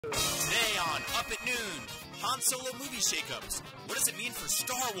Today on Up at Noon, Han Solo movie shakeups. What does it mean for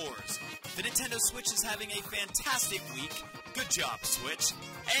Star Wars? The Nintendo Switch is having a fantastic week. Good job, Switch.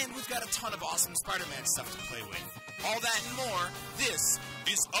 And we've got a ton of awesome Spider-Man stuff to play with. All that and more, this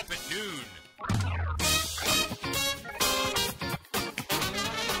is Up at Noon.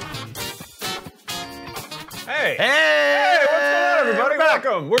 Hey! Hey! What's going on, everybody?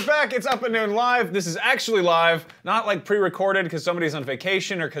 Welcome. We're back. It's Up at Noon Live. This is actually live, not like pre-recorded because somebody's on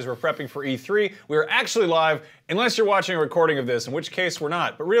vacation or because we're prepping for E3. We're actually live, unless you're watching a recording of this, in which case we're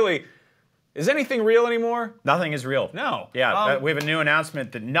not. But really, is anything real anymore? Nothing is real. No. Yeah, we have a new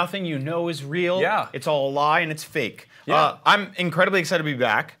announcement that nothing you know is real. Yeah. It's all a lie and it's fake. Yeah. I'm incredibly excited to be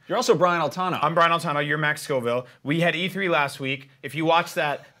back. You're also Brian Altano. I'm Brian Altano. You're Max Scoville. We had E3 last week. If you watched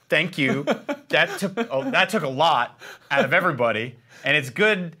that, thank you. That took a lot out of everybody, and it's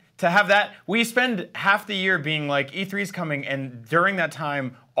good to have that. We spend half the year being like, E3's coming, and during that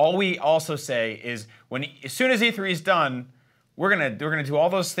time, all we also say is as soon as E3's done, we're gonna do all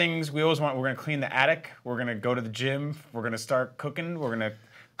those things we always want. We're gonna clean the attic. We're gonna go to the gym. We're gonna start cooking. We're gonna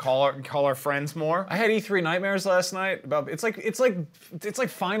call our friends more. I had E3 nightmares last night. It's like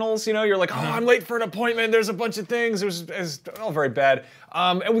finals, you know. You're like, oh, I'm late for an appointment. There's a bunch of things. It's all very bad.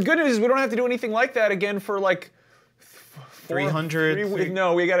 And the good news is we don't have to do anything like that again for like 300.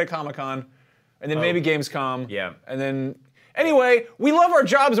 No, we got a Comic-Con, and then maybe Gamescom. Yeah, and then. Anyway, we love our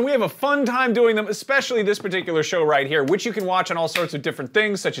jobs and we have a fun time doing them, especially this particular show right here, which you can watch on all sorts of different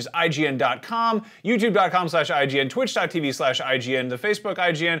things, such as IGN.com, YouTube.com/IGN, Twitch.tv/IGN, the Facebook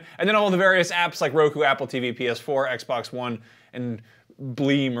IGN, and then all the various apps like Roku, Apple TV, PS4, Xbox One, and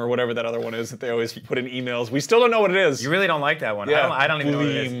Bleem or whatever that other one is that they always put in emails. We still don't know what it is. You really don't like that one. Yeah, I don't even know what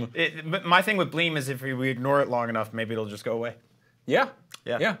it is. But my thing with Bleem is if we ignore it long enough, maybe it'll just go away. Yeah.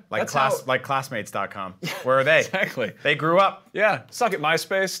 Yeah. Yeah. Like classmates.com. Where are they? Exactly. They grew up. Yeah. Suck at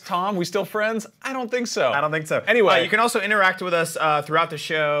MySpace. Tom, we still friends? I don't think so. I don't think so. Anyway. You can also interact with us throughout the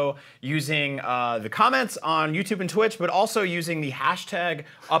show using the comments on YouTube and Twitch, but also using the hashtag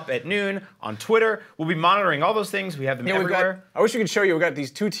 #UpAtNoon on Twitter. We'll be monitoring all those things. We have them everywhere. I wish we could show you. We've got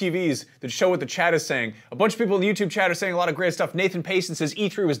these two TVs that show what the chat is saying. A bunch of people in the YouTube chat are saying a lot of great stuff. Nathan Payson says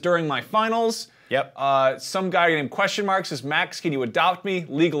E3 was during my finals. Yep. Some guy named Question Mark says, Max, can you adopt me?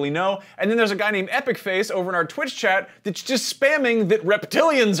 Legally, no. And then there's a guy named Epic Face over in our Twitch chat that's just spamming that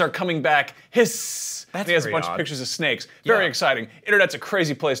reptilians are coming back. Hiss. That's he has a very bunch odd. of pictures of snakes. Very exciting. Internet's a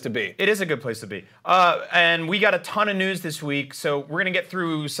crazy place to be. It is a good place to be. And we got a ton of news this week, so we're going to get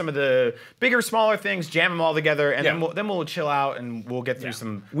through some of the bigger, smaller things, jam them all together, and then we'll chill out and we'll get through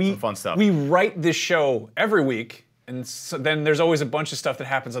some fun stuff. We write this show every week. And so then there's always a bunch of stuff that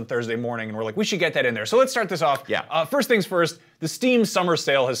happens on Thursday morning, and we're like, we should get that in there. So let's start this off. Yeah. First things first, the Steam summer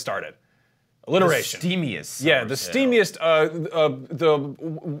sale has started. Alliteration. The steamiest. Yeah, the steamiest. The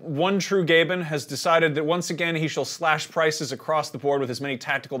one true Gaben has decided that once again he shall slash prices across the board with as many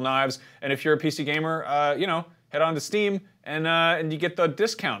tactical knives. And if you're a PC gamer, you know, head on to Steam and you get the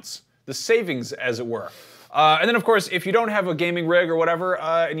discounts, the savings, as it were. And then, of course, if you don't have a gaming rig or whatever,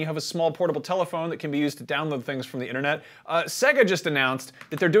 and you have a small portable telephone that can be used to download things from the internet, Sega just announced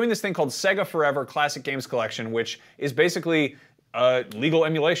that they're doing this thing called Sega Forever Classic Games Collection, which is basically legal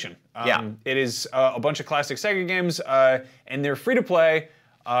emulation. It is a bunch of classic Sega games, and they're free to play.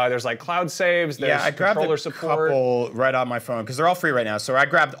 There's like cloud saves, there's controller support. I grabbed a couple right on my phone, because they're all free right now. So I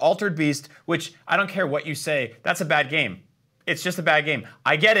grabbed Altered Beast, which I don't care what you say, that's a bad game. It's just a bad game.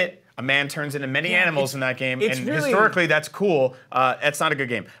 I get it. A man turns into many animals in that game, and really, historically that's cool. It's not a good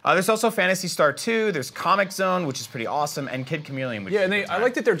game. There's also Phantasy Star 2, there's Comic Zone, which is pretty awesome, and Kid Chameleon, which is I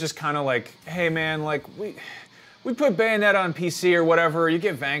like that they're just kind of like, hey man, like we put Bayonetta on PC or whatever, you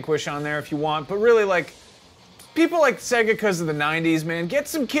get Vanquish on there if you want, but really like, people like Sega because of the 90s, man, get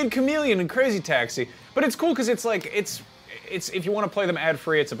some Kid Chameleon and Crazy Taxi. But it's cool because it's like, it's if you want to play them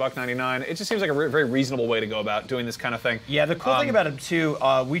ad-free, it's $1.99. It just seems like a very reasonable way to go about doing this kind of thing. Yeah, the cool thing about it too,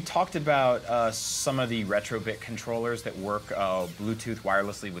 we talked about some of the Retrobit controllers that work Bluetooth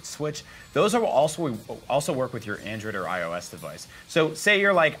wirelessly with Switch. Those are also work with your Android or iOS device. So say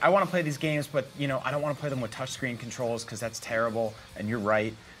you're like, I want to play these games, but you know, I don't want to play them with touchscreen controls because that's terrible, and you're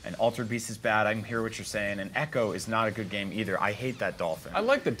right. And Altered Beast is bad. I can hear what you're saying. And Echo is not a good game either. I hate that dolphin. I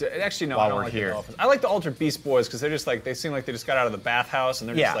like the actually no, I don't like the dolphins. I like the Altered Beast boys because they're just like they seem like they just got out of the bathhouse and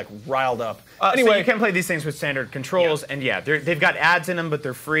they're just like riled up. Anyway, so you can play these things with standard controls, and they've got ads in them, but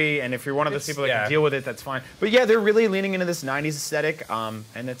they're free. And if you're one of those people that can deal with it, that's fine. But yeah, they're really leaning into this '90s aesthetic, and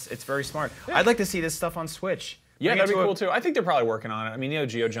it's very smart. I'd like to see this stuff on Switch. Yeah, Bring that'd it be to cool too. I think they're probably working on it. I mean, Neo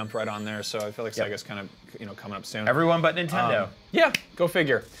Geo jumped right on there, so I feel like Sega's kind of coming up soon. Everyone but Nintendo. Yeah, go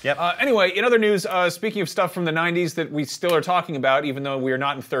figure. Yep. Anyway, in other news, speaking of stuff from the 90s that we still are talking about, even though we are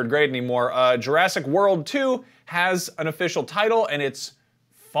not in 3rd grade anymore, Jurassic World 2 has an official title, and it's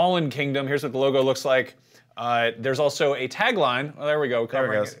Fallen Kingdom. Here's what the logo looks like. There's also a tagline. Oh, there we go.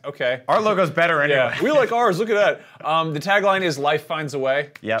 There it goes. Okay. Our logo's better anyway. Yeah, we like ours. Look at that. The tagline is "Life finds a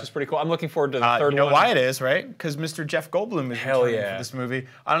way," Yep. which is pretty cool. I'm looking forward to the third one. You know why it is, right? Because Mr. Jeff Goldblum is returning yeah. for this movie.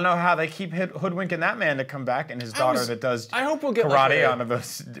 I don't know how they keep hoodwinking that man to come back, and his daughter that does I hope we'll get karate like onto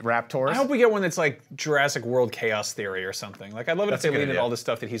those raptors. I hope we get one that's like Jurassic World Chaos Theory or something. Like, I'd love it if That's a they good lean into idea. all this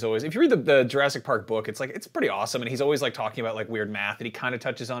stuff that he's always. If you read the Jurassic Park book, it's like it's pretty awesome, and he's always like talking about like weird math that he kind of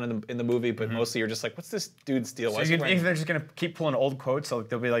touches on in the movie, but mostly you're just like, what's this dude's deal? So Why is you he think they're just gonna keep pulling old quotes? So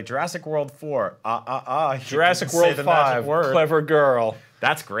they'll be like Jurassic World 4, Jurassic World 5, clever girl.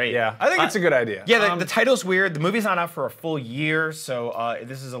 That's great. Yeah, I think it's a good idea. Yeah, the title's weird. The movie's not out for a full year, so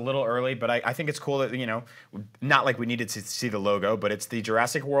this is a little early. But I think it's cool that not like we needed to see the logo, but it's the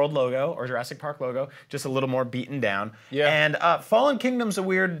Jurassic World logo or Jurassic Park logo, just a little more beaten down. Yeah. And Fallen Kingdom's a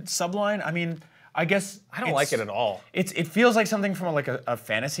weird subline. I mean, I guess I don't like it at all. It feels like something from a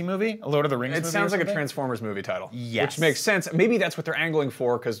fantasy movie, a Lord of the Rings movie. It sounds or like a something. Transformers movie title. Yes. Which makes sense. Maybe that's what they're angling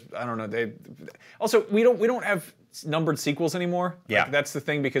for, because I don't know. Also, we don't have numbered sequels anymore. Yeah. Like, that's the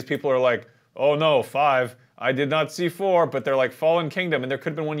thing, because people are like, oh no, 5. I did not see 4, but they're like Fallen Kingdom, and there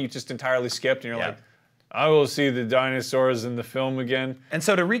could have been one you just entirely skipped, and you're like, I will see the dinosaurs in the film again. And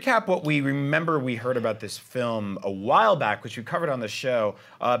so to recap what we heard about this film a while back, which we covered on the show,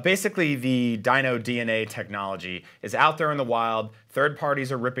 basically the dino DNA technology is out there in the wild. Third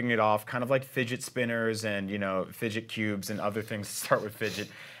parties are ripping it off, kind of like fidget spinners and fidget cubes and other things that start with fidget.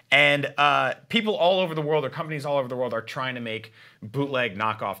 And people all over the world, or companies all over the world, are trying to make bootleg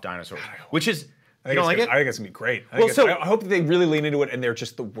knockoff dinosaurs, which is... You don't like it? I think it's gonna be great. I hope that they really lean into it, and they're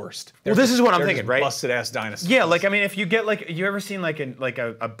just the worst. Well, this is what I'm thinking, right? Busted ass dinosaurs. Yeah, like I mean, if you get you ever seen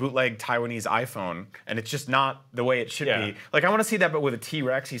a bootleg Taiwanese iPhone, and it's just not the way it should be. Like I want to see that, but with a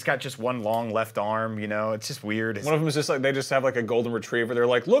T-Rex. He's got just one long left arm. It's just weird. One of them is just like they just have like a golden retriever. They're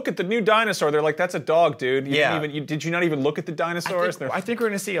like, look at the new dinosaur. They're like, that's a dog, dude. Did you not even look at the dinosaurs? I think we're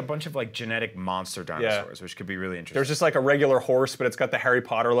gonna see a bunch of like genetic monster dinosaurs, which could be really interesting. There's just like a regular horse, but it's got the Harry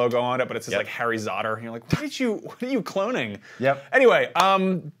Potter logo on it, but it's just like Harry Zotter. And you're like, what are you cloning? Yep. Anyway,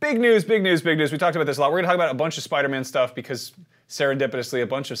 big news. We talked about this a lot. We're gonna talk about a bunch of Spider-Man stuff because serendipitously a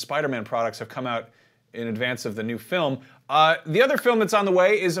bunch of Spider-Man products have come out in advance of the new film. The other film that's on the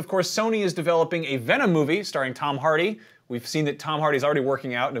way is, of course, Sony is developing a Venom movie starring Tom Hardy. We've seen that Tom Hardy's already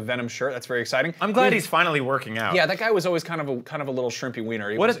working out in a Venom shirt. That's very exciting. I'm glad he's finally working out. Yeah, that guy was always kind of a little shrimpy wiener.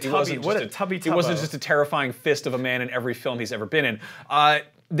 He wasn't just a terrifying fist of a man in every film he's ever been in.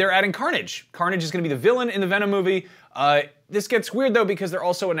 They're adding Carnage. Carnage is going to be the villain in the Venom movie. This gets weird though because they're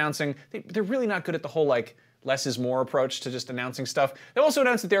also announcing they're really not good at the whole like less is more approach to just announcing stuff. They also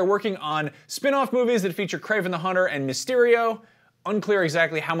announced that they're working on spin-off movies that feature Kraven the Hunter and Mysterio. Unclear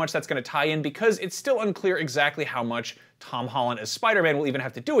exactly how much that's going to tie in because it's still unclear exactly how much Tom Holland as Spider-Man will even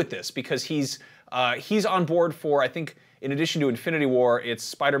have to do with this because he's on board for, I think, in addition to Infinity War, it's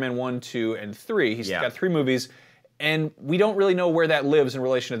Spider-Man 1, 2, and 3. He's got 3 movies. And we don't really know where that lives in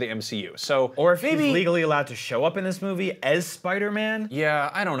relation to the MCU. So, or if he's legally allowed to show up in this movie as Spider-Man. Yeah,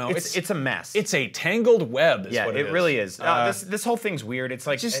 I don't know. It's a mess. It's a tangled web. Is what it is. Really is. This whole thing's weird. It's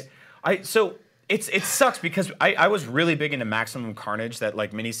like it sucks because I was really big into Maximum Carnage, that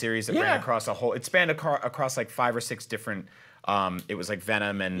like miniseries that ran across a whole. It spanned across like 5 or 6 different. It was like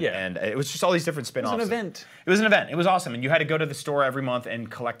Venom and it was just all these different spin-offs. It was an event. It was an event. It was awesome. And you had to go to the store every month and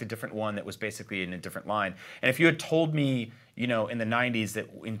collect a different one that was basically in a different line. And if you had told me, in the 90s that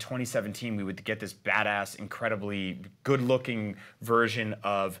in 2017 we would get this badass, incredibly good-looking version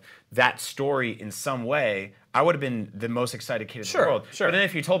of that story in some way, I would have been the most excited kid in the world. Sure. But then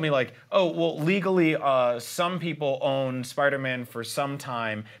if you told me like, oh, well, legally some people own Spider-Man for some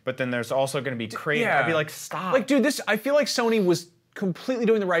time, but then there's also going to be Kraven, I'd be like, stop. Like, dude, I feel like Sony was completely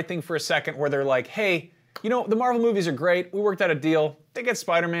doing the right thing for a second where they're like, hey, the Marvel movies are great. We worked out a deal. They get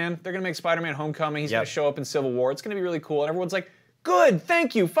Spider-Man. They're going to make Spider-Man Homecoming. He's going to show up in Civil War. It's going to be really cool. And everyone's like, good,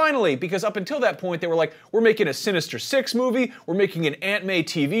 thank you, finally. Because up until that point, they were like, we're making a Sinister Six movie. We're making an Aunt May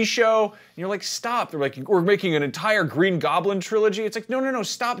TV show. And you're like, stop. They're like, we're making an entire Green Goblin trilogy. It's like, no,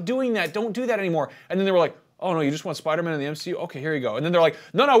 stop doing that. Don't do that anymore. And then they were like, oh, no, you just want Spider-Man in the MCU? Okay, here you go. And then they're like,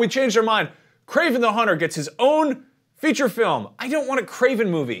 no, we changed our mind. Kraven the Hunter gets his own feature film. I don't want a Kraven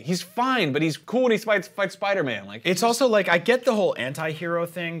movie. He's fine, but he's cool when he fights Spider-Man. Like, it's also like, I get the whole anti-hero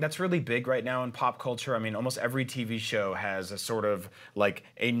thing. That's really big right now in pop culture. I mean, almost every TV show has a sort of like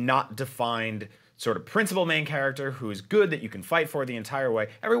a not defined sort of principal main character who is good that you can fight for the entire way.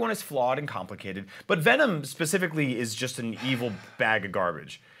 Everyone is flawed and complicated, but Venom specifically is just an evil bag of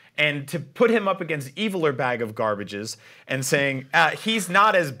garbage. And to put him up against eviler bag of garbages and saying he's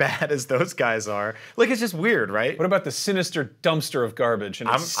not as bad as those guys are, like, it's just weird, right? What about the sinister dumpster of garbage and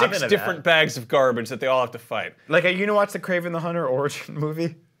I'm six into different that. bags of garbage that they all have to fight? Like, are you gonna watch the Kraven the Hunter origin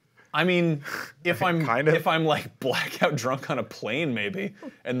movie? I mean, if I'm Kind of. if I'm like blackout drunk on a plane, maybe,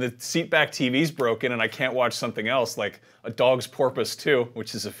 and the seatback TV's broken and I can't watch something else, like A Dog's Porpoise 2,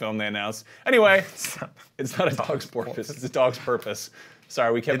 which is a film they announced. Anyway, it's not A Dog's Porpoise, it's A Dog's Purpose.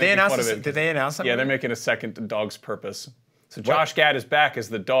 Sorry, we kept making fun of it. Did they announce something? Yeah, they're making a second A Dog's Purpose. So Josh Gad is back as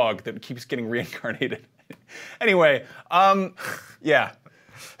the dog that keeps getting reincarnated. Anyway, yeah.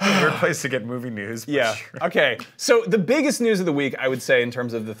 Weird place to get movie news. But Yeah. sure. Okay. So the biggest news of the week, I would say, in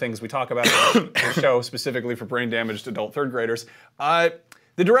terms of the things we talk about on the show, specifically for brain-damaged adult third graders, the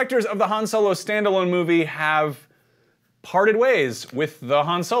directors of the Han Solo standalone movie have parted ways with the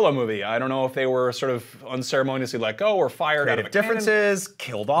Han Solo movie. I don't know if they were sort of unceremoniously let go or fired out of a Differences,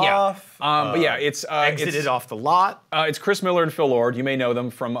 killed cannon. off. But yeah, it's Exited off the lot. It's Chris Miller and Phil Lord. You may know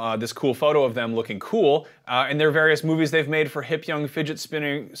them from this cool photo of them looking cool in their various movies they've made for hip young fidget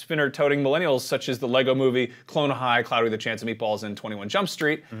spinner-toting millennials, such as the Lego movie, Clone High, Cloudy with a Chance of Meatballs, and 21 Jump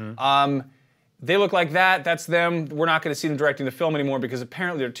Street. They look like that. That's them. We're not going to see them directing the film anymore because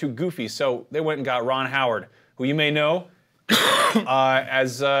apparently they're too goofy. So they went and got Ron Howard, who you may know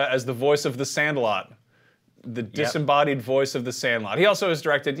as the voice of the Sandlot. The disembodied voice of the Sandlot. He also has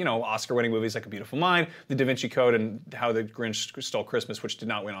directed, you know, Oscar-winning movies like A Beautiful Mind, The Da Vinci Code, and How the Grinch Stole Christmas, which did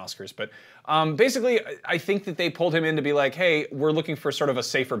not win Oscars. But basically, I think that they pulled him in to be like, hey, we're looking for sort of a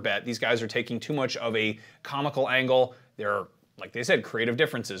safer bet. These guys are taking too much of a comical angle. They're, like they said, creative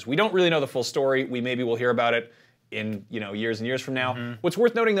differences. We don't really know the full story. Maybe we'll hear about it in, you know, years and years from now. What's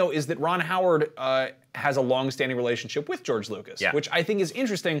worth noting, though, is that Ron Howard has a long-standing relationship with George Lucas, which I think is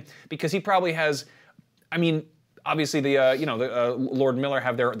interesting because he probably has. I mean, obviously the Lord and Miller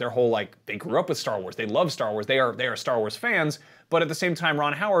have their whole, like, they grew up with Star Wars. They love Star Wars. They are Star Wars fans. But at the same time,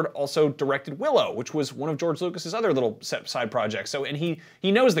 Ron Howard also directed Willow, which was one of George Lucas's other little side projects. So, and he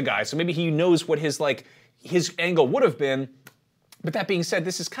knows the guy, so maybe he knows what his angle would have been. But that being said,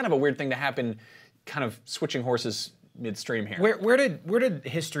 this is kind of a weird thing to happen, kind of switching horses midstream here. Where did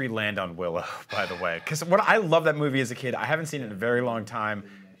history land on Willow, by the way? Because I love that movie as a kid. I haven't seen it in a very long time.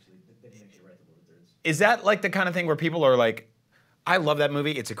 Is that like the kind of thing where people are like, I love that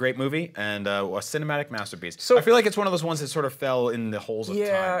movie, it's a great movie, and a cinematic masterpiece. So I feel like it's one of those ones that sort of fell in the holes of time.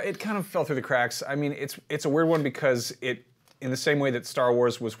 Yeah, it kind of fell through the cracks. I mean, it's a weird one because it, in the same way that Star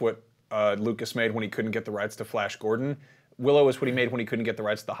Wars was what Lucas made when he couldn't get the rights to Flash Gordon, Willow is what he made when he couldn't get the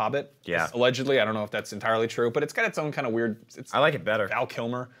rights to The Hobbit. Yeah. Allegedly, I don't know if that's entirely true, but it's got its own kind of weird. I like it better. Val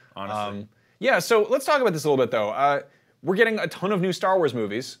Kilmer. Honestly. Yeah, so let's talk about this a little bit, though. We're getting a ton of new Star Wars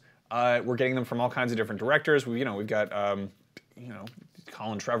movies. We're getting them from all kinds of different directors. We've got Colin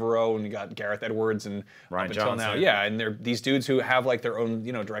Trevorrow, and we got Gareth Edwards, and Rian up until Johnson. now, yeah, and they're these dudes who have like their own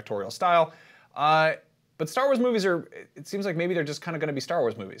directorial style. But Star Wars movies it seems like maybe they're just kind of going to be Star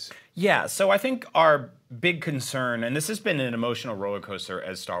Wars movies. Yeah, so I think our big concern, and this has been an emotional roller coaster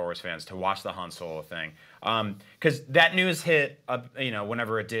as Star Wars fans to watch the Han Solo thing, because that news hit,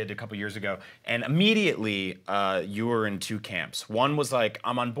 whenever it did a couple years ago, and immediately you were in two camps. One was like,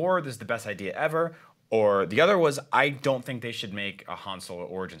 I'm on board, this is the best idea ever. Or the other was, I don't think they should make a Han Solo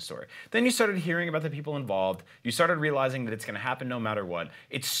origin story. Then you started hearing about the people involved. You started realizing that it's going to happen no matter what.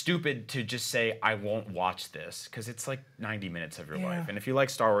 It's stupid to just say, I won't watch this, because it's like 90 minutes of your life. And if you like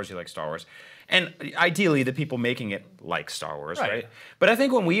Star Wars, you like Star Wars. And ideally, the people making it like Star Wars, right? But I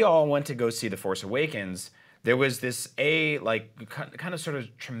think when we all went to go see The Force Awakens, there was this kind of sort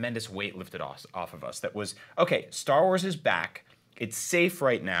of tremendous weight lifted off of us. That was, okay, Star Wars is back. It's safe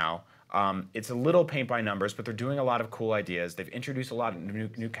right now. It's a little paint by numbers, but they're doing a lot of cool ideas. They've introduced a lot of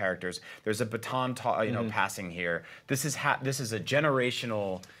new characters. There's a baton, passing here. This is a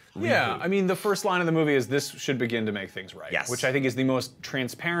generational reboot. Yeah, I mean, the first line of the movie is "This should begin to make things right," which I think is the most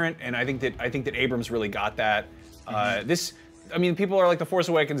transparent, and I think that Abrams really got that. People are like, The Force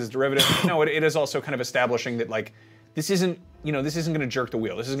Awakens is derivative. No, it is also kind of establishing that like this isn't going to jerk the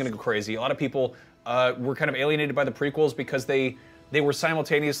wheel. This isn't going to go crazy. A lot of people were kind of alienated by the prequels because they were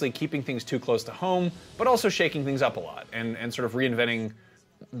simultaneously keeping things too close to home, but also shaking things up a lot and sort of reinventing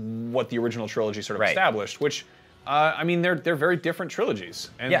what the original trilogy sort of established. Which, they're very different trilogies,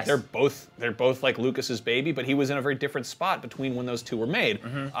 and they're both like Lucas's baby, but he was in a very different spot between when those two were made.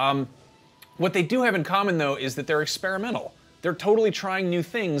 What they do have in common, though, is that they're experimental. They're totally trying new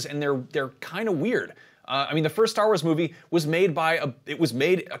things, and they're kind of weird. I mean, the first Star Wars movie was made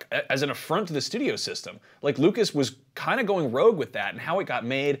as an affront to the studio system. Like, Lucas was kind of going rogue with that and how it got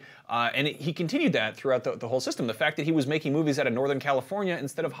made, and he continued that throughout the whole system. The fact that he was making movies out of Northern California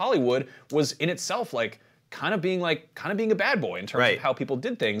instead of Hollywood was in itself like kind of being a bad boy in terms of how people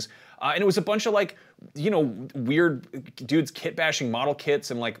did things. And it was a bunch of like, you know, weird dudes kit bashing model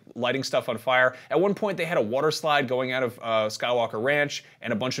kits and like lighting stuff on fire. At one point they had a water slide going out of Skywalker Ranch,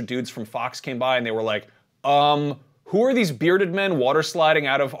 and a bunch of dudes from Fox came by and they were like, who are these bearded men water sliding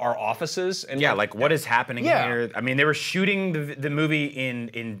out of our offices? And yeah, like what is happening here? I mean, they were shooting the movie in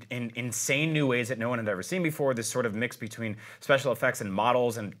insane new ways that no one had ever seen before. This sort of mix between special effects and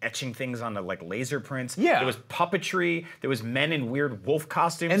models and etching things onto like laser prints. Yeah. There was puppetry. There was men in weird wolf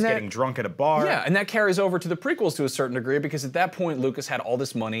costumes getting drunk at a bar. Yeah, and that carries over to the prequels to a certain degree, because at that point Lucas had all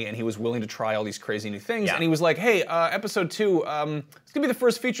this money and he was willing to try all these crazy new things. Yeah. And he was like, hey, episode 2, it's gonna be the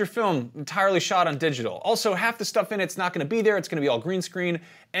first feature film entirely shot on digital. Also, half the stuff in it's not going to be there. It's going to be all green screen.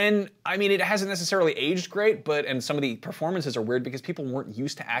 And I mean, it hasn't necessarily aged great, and some of the performances are weird because people weren't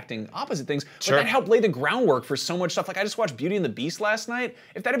used to acting opposite things. But that helped lay the groundwork for so much stuff. Like, I just watched Beauty and the Beast last night.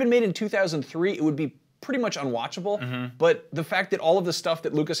 If that had been made in 2003, it would be pretty much unwatchable. But the fact that all of the stuff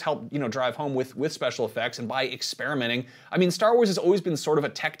that Lucas helped, you know, drive home with special effects and by experimenting, I mean, Star Wars has always been sort of a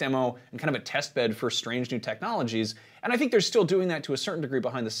tech demo and kind of a test bed for strange new technologies. And I think they're still doing that to a certain degree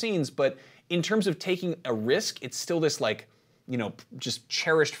behind the scenes, but in terms of taking a risk, it's still this like, you know, just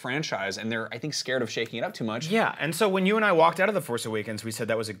cherished franchise, and they're, I think, scared of shaking it up too much. Yeah, and so when you and I walked out of The Force Awakens, we said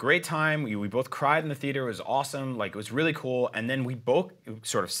that was a great time. We both cried in the theater. It was awesome. Like, it was really cool. And then we both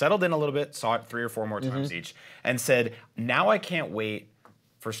sort of settled in a little bit, saw it 3 or 4 more times each, and said, now I can't wait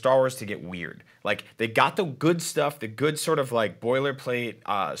for Star Wars to get weird. Like, they got the good stuff, the good sort of like boilerplate,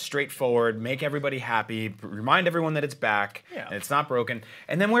 straightforward, make everybody happy, remind everyone that it's back, and it's not broken.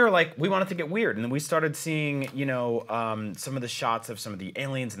 And then we were like, we want it to get weird. And then we started seeing, you know, some of the shots of some of the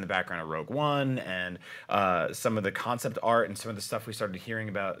aliens in the background of Rogue One, and some of the concept art, and some of the stuff we started hearing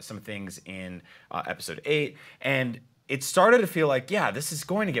about, some things in Episode 8. And it started to feel like, yeah, this is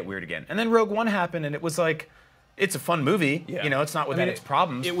going to get weird again. And then Rogue One happened, and it was like, it's a fun movie. Yeah. You know, it's not without its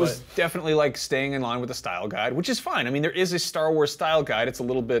problems. It was definitely like staying in line with the style guide, which is fine. I mean, there is a Star Wars style guide. It's a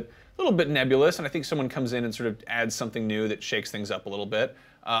little bit nebulous, and I think someone comes in and sort of adds something new that shakes things up a little bit.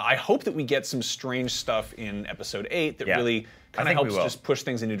 I hope that we get some strange stuff in Episode 8 that really kind of helps just push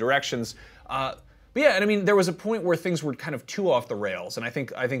things in new directions. But yeah, and I mean, there was a point where things were kind of too off the rails, and I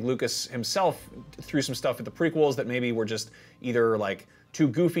think Lucas himself threw some stuff at the prequels that maybe were just either like too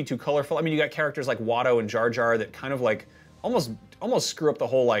goofy, too colorful. I mean, you got characters like Watto and Jar Jar that kind of like almost screw up the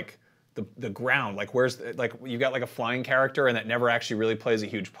whole like the ground. Like, where's like you got like a flying character and that never actually really plays a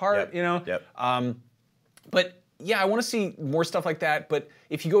huge part, you know? But yeah, I want to see more stuff like that. But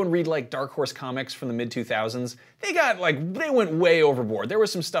if you go and read like Dark Horse comics from the mid 2000s, they went way overboard. There was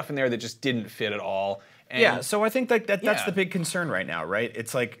some stuff in there that just didn't fit at all. And yeah, so I think that's the big concern right now, right?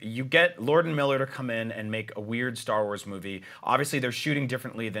 It's like you get Lord and Miller to come in and make a weird Star Wars movie. Obviously, they're shooting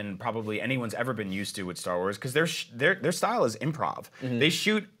differently than probably anyone's ever been used to with Star Wars, because their style is improv. They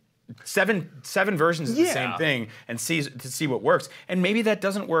shoot seven versions of the same thing and see what works. And maybe that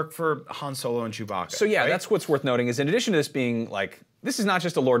doesn't work for Han Solo and Chewbacca. So yeah, right? that's what's worth noting is, in addition to this being like, this is not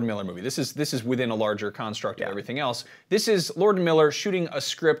just a Lord and Miller movie. This is within a larger construct of everything else. This is Lord and Miller shooting a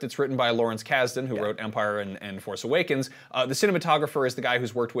script that's written by Lawrence Kasdan, who wrote Empire and Force Awakens. The cinematographer is the guy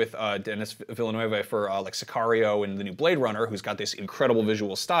who's worked with Denis Villeneuve for like Sicario and the new Blade Runner, who's got this incredible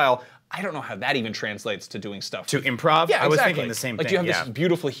visual style. I don't know how that even translates to doing stuff. To improv? Yeah, I was exactly. thinking the same thing. Like, you have this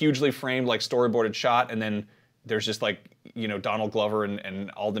beautiful, hugely framed, like storyboarded shot, and then there's just like, you know, Donald Glover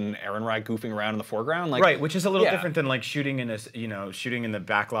and Alden Ehrenreich goofing around in the foreground, like, right, which is a little different than like shooting in the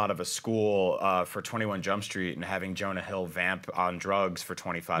back lot of a school for 21 Jump Street and having Jonah Hill vamp on drugs for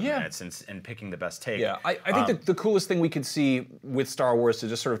 25 minutes and picking the best take. Yeah, I think that the coolest thing we could see with Star Wars to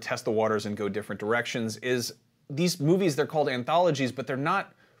just sort of test the waters and go different directions is these movies. They're called anthologies, but they're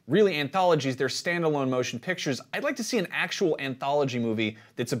not really anthologies, they're standalone motion pictures. I'd like to see an actual anthology movie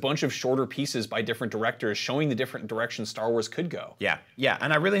that's a bunch of shorter pieces by different directors showing the different directions Star Wars could go. Yeah,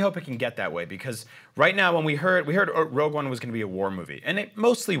 and I really hope it can get that way, because right now when we heard Rogue One was going to be a war movie, and it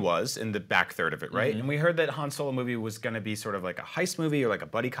mostly was in the back third of it, right? And we heard that Han Solo movie was going to be sort of like a heist movie or like a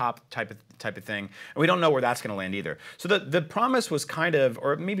buddy cop type of thing, and we don't know where that's going to land either. So the promise was kind of,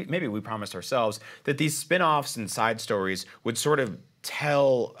 or maybe we promised ourselves that these spin-offs and side stories would sort of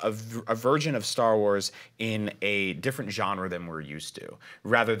tell a version of Star Wars in a different genre than we're used to,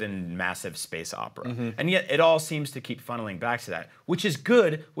 rather than massive space opera. And yet it all seems to keep funneling back to that, which is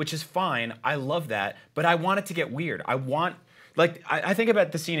good, which is fine. I love that, but I want it to get weird. I want Like, I think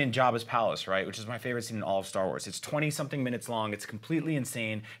about the scene in Jabba's palace, right, which is my favorite scene in all of Star Wars. It's 20-something minutes long. It's completely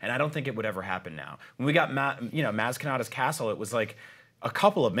insane, and I don't think it would ever happen now. When we got Maz Kanata's castle, it was like a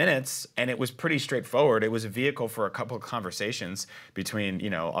couple of minutes, and it was pretty straightforward. It was a vehicle for a couple of conversations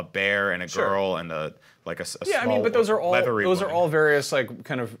between, a bear and a girl and a yeah, I mean, but those are all woman. various like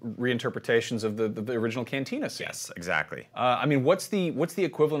kind of reinterpretations of the original Cantina scene. Yes, exactly. I mean, what's the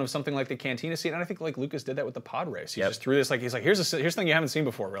equivalent of something like the Cantina scene? And I think like Lucas did that with the pod race. He just threw this he's like, here's something you haven't seen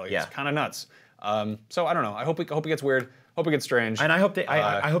before, really. Yeah. It's kind of nuts. So I don't know. I hope it gets weird. Hope it gets strange. And I hope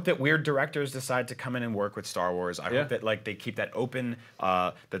that weird directors decide to come in and work with Star Wars. I hope that like they keep that open,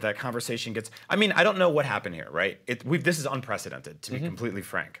 that conversation gets. I mean, I don't know what happened here, right? This is unprecedented, to be completely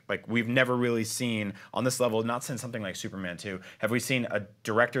frank. Like we've never really seen on this level, not since something like Superman 2, have we seen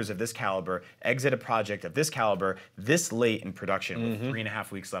directors of this caliber exit a project of this caliber this late in production with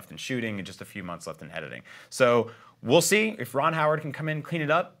 3.5 weeks left in shooting and just a few months left in editing. So we'll see if Ron Howard can come in, clean it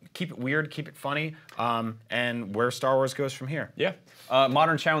up, keep it weird, keep it funny, and where Star Wars goes from here. Yeah.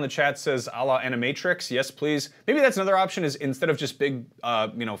 Modern Chow in the chat says, a la Animatrix, yes, please. Maybe that's another option is instead of just big,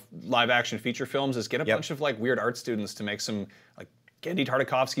 live-action feature films, is get a bunch of like weird art students to make some, like Genndy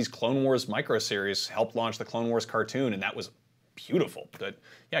Tartakovsky's Clone Wars micro-series helped launch the Clone Wars cartoon, and that was beautiful. But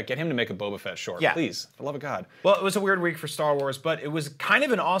yeah, get him to make a Boba Fett short, please. For the love of God. Well, it was a weird week for Star Wars, but it was kind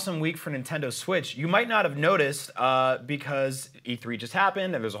of an awesome week for Nintendo Switch. You might not have noticed because E3 just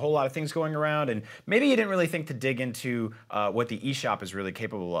happened and there's a whole lot of things going around, and maybe you didn't really think to dig into what the eShop is really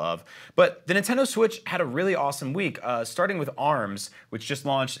capable of. But the Nintendo Switch had a really awesome week, starting with ARMS, which just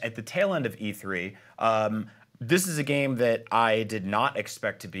launched at the tail end of E3. This is a game that I did not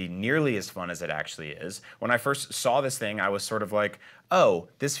expect to be nearly as fun as it actually is. When I first saw this thing, I was sort of like, oh,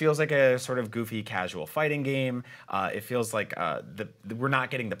 this feels like a sort of goofy, casual fighting game. It feels like we're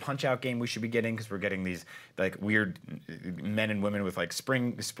not getting the Punch-Out game we should be getting because we're getting these like weird men and women with like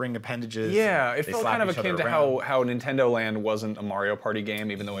spring appendages. Yeah, it felt kind of akin to how Nintendo Land wasn't a Mario Party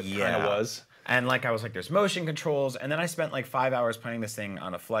game, even though it kind of was. And like I was like, there's motion controls, and then I spent like 5 hours playing this thing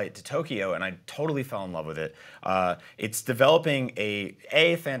on a flight to Tokyo, and I totally fell in love with it. It's developing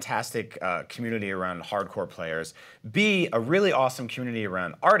a fantastic community around hardcore players, B, a really awesome community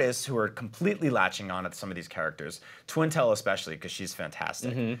around artists who are completely latching on to some of these characters, Twintel especially, because she's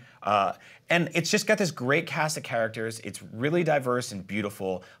fantastic. And it's just got this great cast of characters. It's really diverse and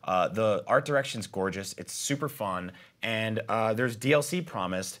beautiful. The art direction's gorgeous. It's super fun. And there's DLC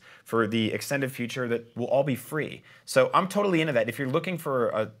promised for the extended future that will all be free. So I'm totally into that. If you're looking for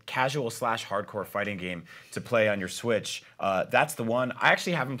a casual/hardcore fighting game to play on your Switch, that's the one. I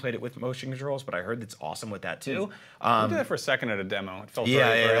actually haven't played it with motion controls, but I heard it's awesome with that too. We did that for a second at a demo. It felt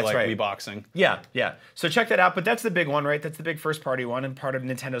very like Wii boxing. Yeah. So check that out. But that's the big one, right? That's the big first-party one, and part of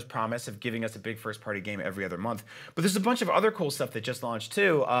Nintendo's promise of giving us a big first-party game every other month. But there's a bunch of other cool stuff that just launched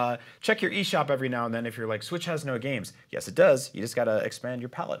too. Check your eShop every now and then if you're like, Switch has no games. Yes, it does. You just got to expand your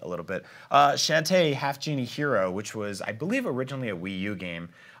palette a little bit. Shantae Half Genie Hero, which was, I believe, originally a Wii U game,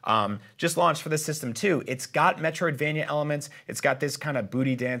 just launched for the system too. It's got Metroidvania elements. It's got this kind of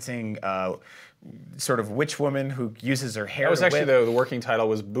booty dancing sort of witch woman who uses her hair. That was actually the working title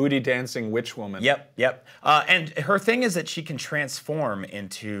was Booty Dancing Witch Woman. Yep. And her thing is that she can transform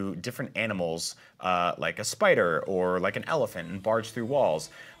into different animals, like a spider or like an elephant, and barge through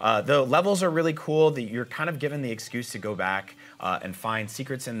walls. The levels are really cool. You're kind of given the excuse to go back and find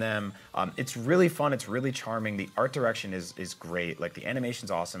secrets in them. It's really fun. It's really charming. The art direction is great. Like the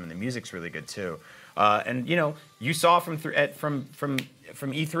animation's awesome, and the music's really good too. And you saw from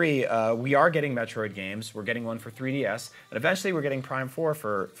E3, we are getting Metroid games. We're getting one for 3DS, and eventually we're getting Prime 4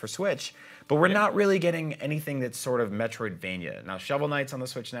 for Switch. But we're not really getting anything that's sort of Metroidvania. Now, Shovel Knight's on the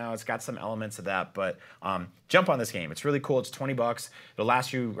Switch now. It's got some elements of that, but jump on this game. It's really cool. It's $20. It'll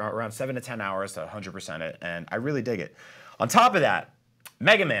last you around 7 to 10 hours to 100% it, and I really dig it. On top of that,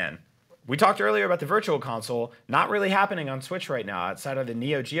 Mega Man. We talked earlier about the Virtual Console, not really happening on Switch right now outside of the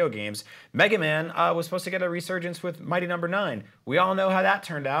Neo Geo games. Mega Man was supposed to get a resurgence with Mighty No. 9. We all know how that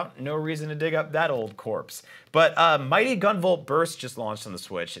turned out. No reason to dig up that old corpse. But Mighty Gunvolt Burst just launched on the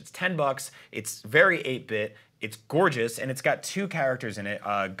Switch. It's $10. It's very 8-bit. It's gorgeous, and it's got 2 characters in it.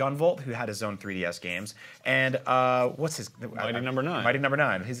 Gunvolt, who had his own 3DS games, and what's his... Mighty No. 9. Mighty No.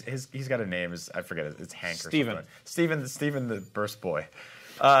 9. He's got a name. I forget it. It's Hank Steven. or something. Steven the Burst Boy.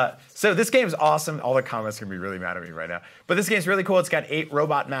 So this game's awesome. All the comments are going to be really mad at me right now. But this game's really cool. It's got 8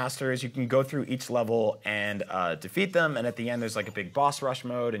 robot masters. You can go through each level and defeat them. And at the end, there's like a big boss rush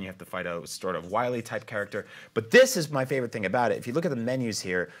mode, and you have to fight a sort of Wily type character. But this is my favorite thing about it. If you look at the menus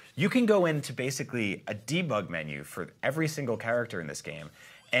here, you can go into basically a debug menu for every single character in this game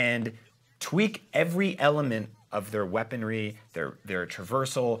and tweak every element of their weaponry, their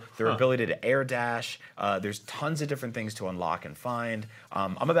traversal, their ability to air dash. There's tons of different things to unlock and find.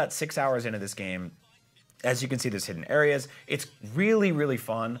 I'm about 6 hours into this game. As you can see, there's hidden areas. It's really, really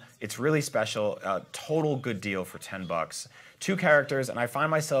fun. It's really special. Total good deal for $10. 2 characters, and I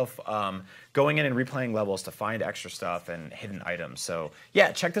find myself going in and replaying levels to find extra stuff and hidden items. So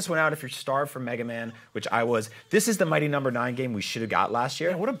yeah, check this one out if you're starved for Mega Man, which I was. This is the Mighty Number 9 game we should have got last year.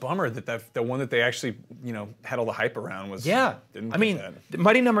 Yeah, what a bummer that the one that they actually, you know, had all the hype around was. Yeah, didn't I mean, that. the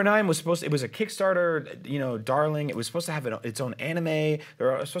Mighty Number 9 was supposed to, it was a Kickstarter, you know, darling. It was supposed to have its own anime.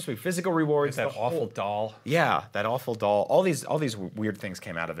 There are supposed to be physical rewards. That awful doll. Yeah, that awful doll. All these weird things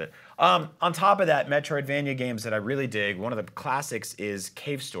came out of it. On top of that, Metroidvania games that I really dig, one of the classics is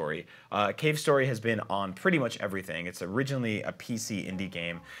Cave Story. Cave Story has been on pretty much everything. It's originally a PC indie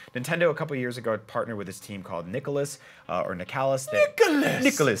game. Nintendo a couple years ago partnered with this team called Nicholas that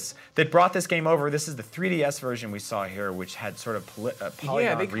brought this game over. This is the 3DS version we saw here, which had sort of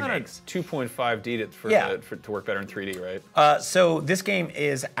polygon they remakes. kind of 2.5D'd it to work better in 3D, right? So this game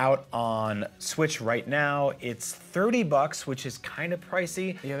is out on Switch right now. It's $30, which is kind of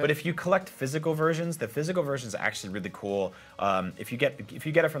pricey. Yeah, but if you collect physical versions, the physical version is actually really cool. If you get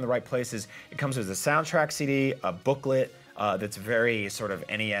it from the right places, it comes with a soundtrack CD, a booklet that's very sort of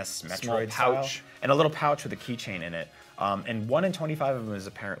NES Metroid pouch. style, and a little pouch with a keychain in it. And 1 in 25 of them is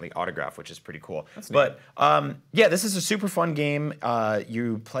apparently autographed, which is pretty cool. But yeah, this is a super fun game.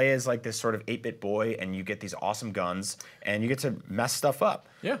 You play as like this sort of 8-bit boy, and you get these awesome guns, and you get to mess stuff up.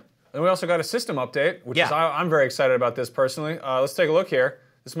 Yeah. And we also got a system update, which is I'm very excited about this personally. Let's take a look here.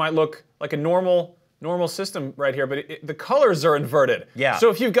 This might look like a normal system right here, but the colors are inverted. Yeah. So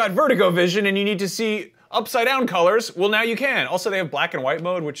if you've got vertigo vision and you need to see upside down colors, well, now you can. Also, they have black and white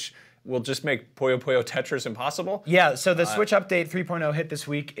mode, which will just make Puyo Puyo Tetris impossible. Yeah, so the Switch update 3.0 hit this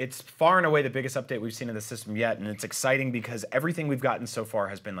week. It's far and away the biggest update we've seen in the system yet, and it's exciting because everything we've gotten so far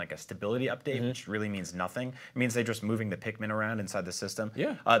has been like a stability update, which really means nothing. It means they're just moving the Pikmin around inside the system.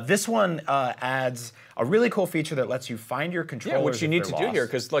 Yeah. This one adds a really cool feature that lets you find your controllers. Yeah, which you if need they're to do lost. here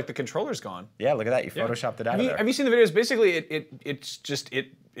because like the controller's gone. Yeah, look at that. You photoshopped it out of there. Have you seen the videos? Basically,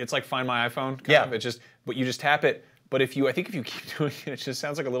 it's like Find My iPhone. Kind of. It's just, but you just tap it. But I think if you keep doing it, it just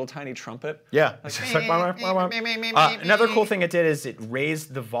sounds like a little tiny trumpet. Yeah, it's just like another cool thing it did is it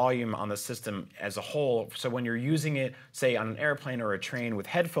raised the volume on the system as a whole. So when you're using it, say on an airplane or a train with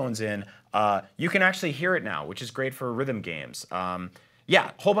headphones in, you can actually hear it now, which is great for rhythm games.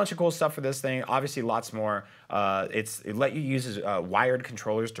 Yeah, a whole bunch of cool stuff for this thing. Obviously, lots more. It let you use wired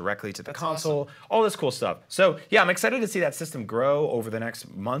controllers directly to the console. Awesome. All this cool stuff. So yeah, I'm excited to see that system grow over the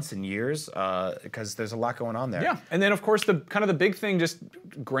next months and years because there's a lot going on there. Yeah, and then of course the kind of the big thing, just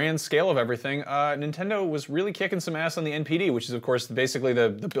grand scale of everything. Nintendo was really kicking some ass on the NPD, which is of course basically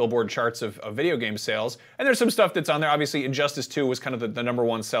the Billboard charts of video game sales. And there's some stuff that's on there. Obviously, Injustice 2 was kind of the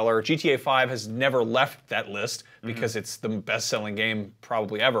 #1 seller. GTA 5 has never left that list because it's the best-selling game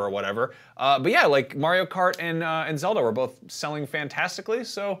probably ever or whatever. But yeah, like Mario Kart and Zelda were both selling fantastically.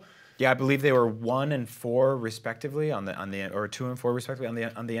 So yeah, I believe they were 1 and 4 respectively on the or 2 and 4 respectively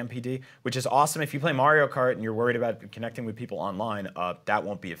on the NPD, which is awesome. If you play Mario Kart and you're worried about connecting with people online, that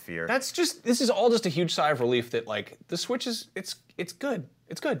won't be a fear. This is all just a huge sigh of relief that like the Switch is it's good.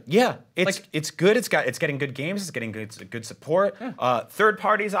 It's good. Yeah, it's good. It's getting good games. It's getting good support. Yeah. Third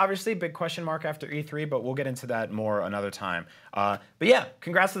parties, obviously, big question mark after E3, but we'll get into that more another time. But yeah,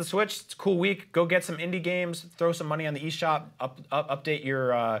 congrats to the Switch. It's a cool week. Go get some indie games. Throw some money on the eShop. Update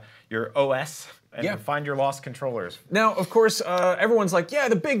your OS. And find your lost controllers. Now, of course, everyone's like, yeah,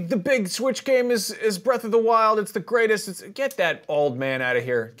 the big Switch game is Breath of the Wild. It's the greatest. Get that old man out of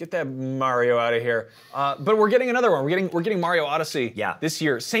here. Get that Mario out of here. But we're getting another one. We're getting Mario Odyssey this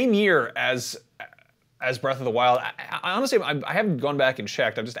year. Same year as Breath of the Wild. I honestly, I haven't gone back and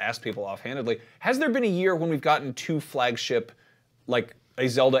checked. I've just asked people offhandedly. Has there been a year when we've gotten 2 flagship, like a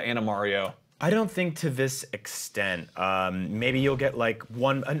Zelda and a Mario? I don't think to this extent. Maybe you'll get like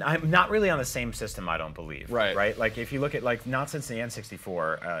one. I'm not really on the same system. I don't believe. Right. Like if you look at like not since the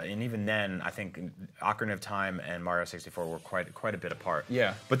N64, and even then, I think Ocarina of Time and Mario 64 were quite a bit apart.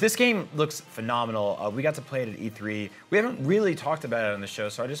 Yeah. But this game looks phenomenal. We got to play it at E3. We haven't really talked about it on the show,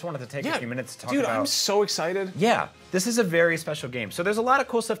 so I just wanted to take a few minutes to talk about. Dude, I'm so excited. Yeah, this is a very special game. So there's a lot of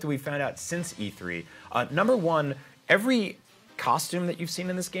cool stuff that we found out since E3. Number one, every costume that you've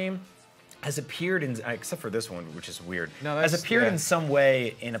seen in this game has appeared in, except for this one, which is weird, No, has that's- appeared yeah. in some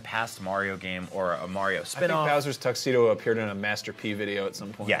way in a past Mario game or a Mario I think spin-off. Bowser's tuxedo appeared in a Master P video at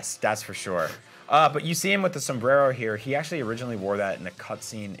some point. Yes, that's for sure. But you see him with the sombrero here. He actually originally wore that in a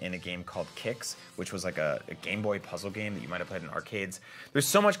cutscene in a game called Kicks, which was like a Game Boy puzzle game that you might have played in arcades. There's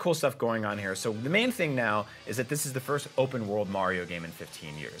so much cool stuff going on here. So the main thing now is that this is the first open world Mario game in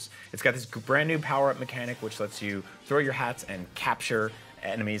 15 years. It's got this brand new power-up mechanic, which lets you throw your hats and capture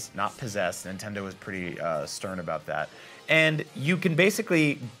enemies, not possess. Nintendo was pretty stern about that. And you can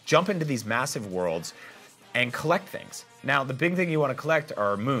basically jump into these massive worlds and collect things. Now, the big thing you want to collect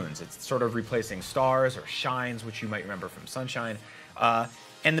are moons. It's sort of replacing stars or shines, which you might remember from Sunshine.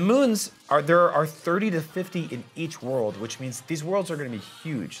 And the moons, there are 30 to 50 in each world, which means these worlds are going to be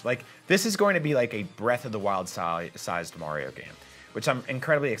huge. Like, this is going to be like a Breath of the Wild sized Mario game, which I'm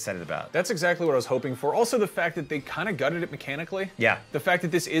incredibly excited about. That's exactly what I was hoping for. Also, the fact that they kind of gutted it mechanically. Yeah. The fact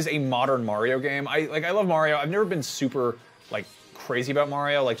that this is a modern Mario game. I love Mario. I've never been super crazy about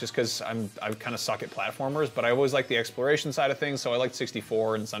Mario, just because I kind of suck at platformers. But I always like the exploration side of things. So I liked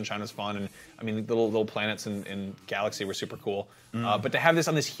 64 and Sunshine was fun, and I mean the little planets in Galaxy were super cool. But to have this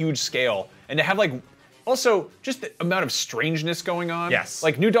on this huge scale and to have also just the amount of strangeness going on. Yes.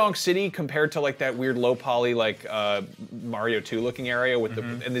 Like New Donk City compared to that weird low poly Mario 2 looking area with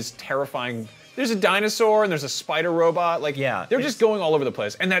and this terrifying. There's a dinosaur and there's a spider robot. Yeah, they're just going all over the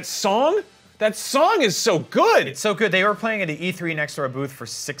place. And that song is so good. It's so good. They were playing at the E3 next to our booth for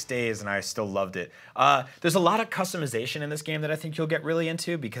 6 days, and I still loved it. There's a lot of customization in this game that I think you'll get really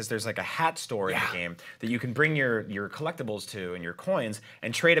into, because there's like a hat store in the game that you can bring your collectibles to and your coins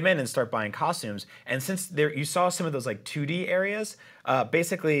and trade them in and start buying costumes. And since you saw some of those 2D areas,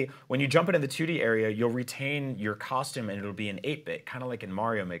 basically when you jump into the 2D area, you'll retain your costume and it'll be an 8-bit, kind of like in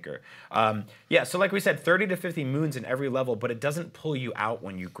Mario Maker. So like we said, 30 to 50 moons in every level, but it doesn't pull you out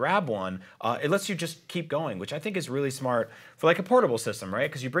when you grab one. It lets you just keep going, which I think is really smart for a portable system, right?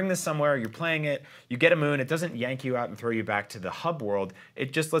 Because you bring this somewhere, you're playing it, you get a moon, it doesn't yank you out and throw you back to the hub world.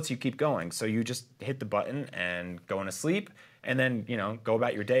 It just lets you keep going. So you just hit the button and go into sleep, and then, go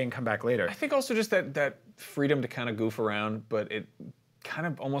about your day and come back later. I think also just that freedom to kind of goof around, but it kind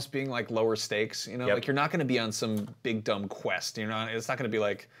of almost being lower stakes, you're not going to be on some big dumb quest, it's not going to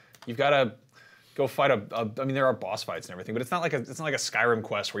be you've got to go fight I mean, there are boss fights and everything, but it's not like a Skyrim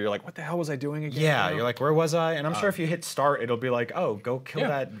quest where you're like, what the hell was I doing again? Yeah, you're like, where was I? And I'm sure if you hit start, it'll be like, oh, go kill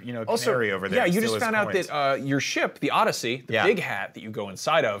that, canary over there. Yeah, and you steal just his found out coins. that your ship, the Odyssey, the big hat that you go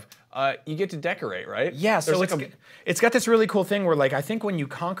inside of, you get to decorate, right? Yeah, so There's it's got this really cool thing where, I think when you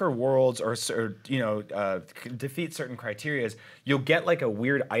conquer worlds or defeat certain criterias, you'll get a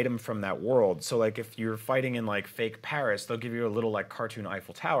weird item from that world. So if you're fighting in fake Paris, they'll give you a little cartoon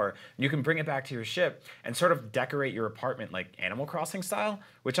Eiffel Tower, and you can bring it back to your ship and sort of decorate your apartment Animal Crossing style,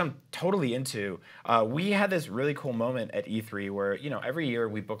 which I'm totally into. We had this really cool moment at E3 where every year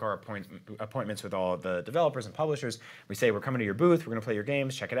we book our appointments with all the developers and publishers. We say, we're coming to your booth, we're going to play your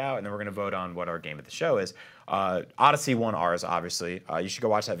games, check it out, and then we're going to vote on what our game of the show is. Odyssey won ours, obviously. You should go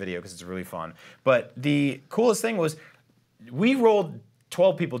watch that video because it's really fun. But the coolest thing was we rolled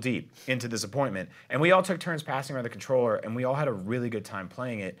 12 people deep into this appointment, and we all took turns passing around the controller, and we all had a really good time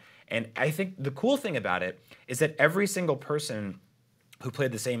playing it. And I think the cool thing about it is that every single person who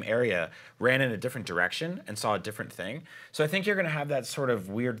played the same area ran in a different direction and saw a different thing. So I think you're going to have that sort of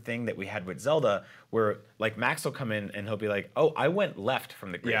weird thing that we had with Zelda, where Max will come in and he'll be like, oh, I went left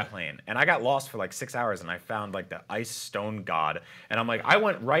from the Great Plain, and I got lost for 6 hours, and I found the ice stone god, and I'm like, I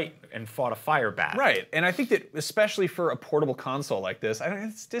went right and fought a fire bat. Right, and I think that especially for a portable console like this,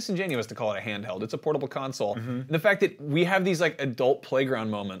 it's disingenuous to call it a handheld. It's a portable console. And the fact that we have these adult playground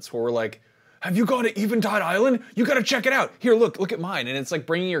moments where we're like, have you gone to Eventide Island? You gotta check it out. Here, look at mine. And it's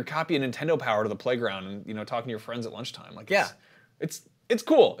bringing your copy of Nintendo Power to the playground and talking to your friends at lunchtime. It's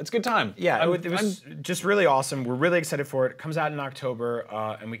cool. It's a good time. Yeah, it was just really awesome. We're really excited for it. It comes out in October,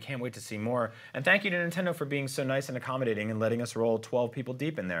 and we can't wait to see more. And thank you to Nintendo for being so nice and accommodating and letting us roll 12 people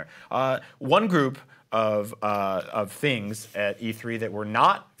deep in there. One group of things at E3 that were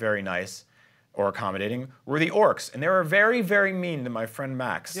not very nice or accommodating were the orcs, and they were very, very mean to my friend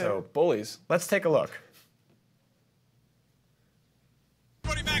Max. Yeah, so bullies. Let's take a look.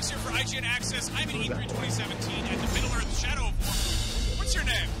 Everybody, Max here for IGN Access. I'm at E3 2017 at the Middle Earth Shadow of War. What's your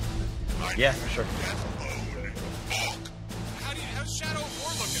name? Yeah, for sure. How's Shadow of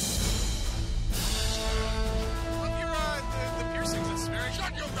War looking? Love your the piercings. It's very.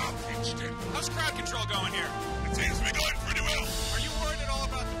 Shut your mouth, Kingston. How's crowd control going here? It seems to be going pretty well. Are you worried at all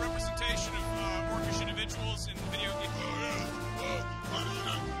about the representation of orcish individuals in video games?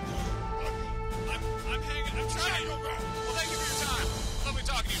 I'm trying. Well, thank you for your time. Lovely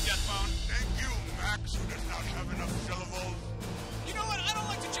talking to you, Deathbone. wax who does not have enough syllables? You know what? I don't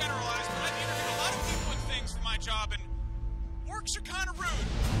like to generalize, but I've interviewed a lot of people and things for my job, and orcs are kind of rude.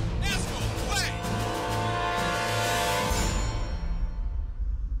 Nazgul, play!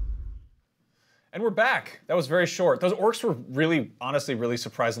 And we're back. That was very short. Those orcs were really, honestly, really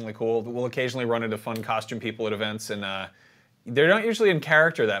surprisingly cool. We'll occasionally run into fun costume people at events, and they're not usually in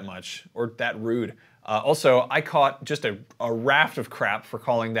character that much, or that rude. Also, I caught just a raft of crap for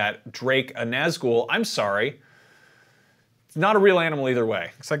calling that Drake a Nazgul. I'm sorry. It's not a real animal either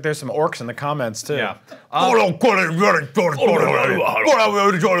way. Looks like there's some orcs in the comments, too. Yeah.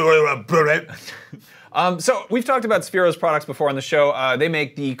 So we've talked about Sphero's products before on the show. They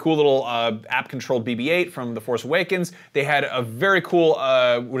make the cool little app-controlled BB-8 from The Force Awakens. They had a very cool,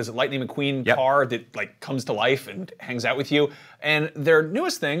 Lightning McQueen car that like comes to life and hangs out with you. And their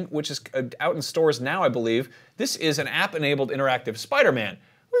newest thing, which is out in stores now, I believe, this is an app-enabled interactive Spider-Man.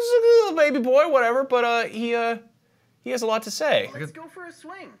 This is a little baby boy, whatever, but he has a lot to say. Let's go for a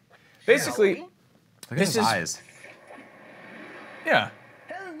swing. Basically, Look at his eyes. Yeah.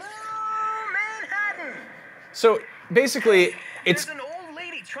 Hello, Manhattan. So basically, it's There's an old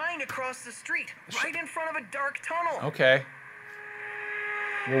lady trying to cross the street right in front of a dark tunnel. okay.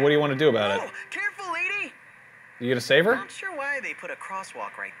 Well, what do you want to do about Oh, it? careful, lady. You gonna save her? Not sure why they put a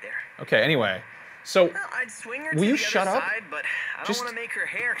crosswalk right there. Okay. Anyway, so Well, I'd swing her Will to you the shut other up? side, but I don't Just want to make her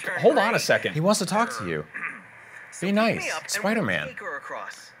hair turn hold on gray. a second. He wants to talk to you. So Be pick nice. me up and Spider-Man. we'll take her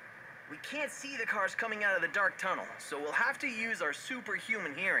across. We can't see the cars coming out of the dark tunnel, so we'll have to use our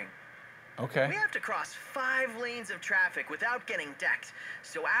superhuman hearing. We Okay. have to cross 5 lanes of traffic without getting decked.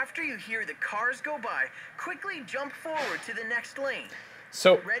 So after you hear the cars go by, quickly jump forward to the next lane.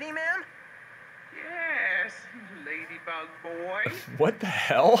 So Ready, ma'am? Yes, ladybug boy. what the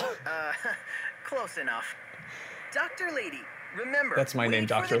hell? Close enough. Dr. Lady, remember, That's my name, wait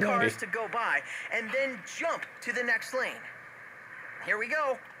Dr. for the cars Lady. to go by, and then jump to the next lane. Here we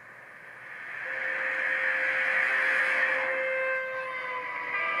go.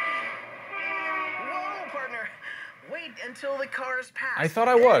 Whoa, partner. Wait until the cars pass. I thought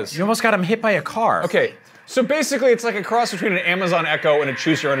I was. You almost got him hit by a car. Okay. So basically, it's like a cross between an Amazon Echo and a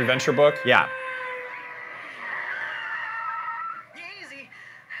Choose Your Own Adventure book. Yeah. Easy.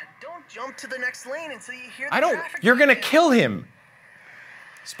 Don't jump to the next lane until you hear the I don't- traffic You're gonna light. kill him.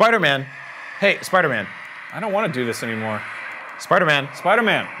 Spider-Man. Hey, Spider-Man. I don't want to do this anymore. Spider-Man.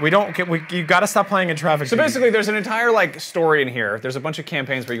 Spider-Man. You gotta stop playing in traffic. So basically, there's an entire like story in here. There's a bunch of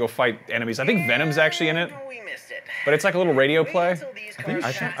campaigns where you go fight enemies. I think Venom's actually in it, We missed it. but it's like a little radio Wait play. until these I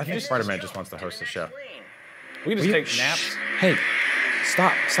cars think pass, and then Spider-Man jump just wants to the host the next show. lane. We can just take naps. Hey,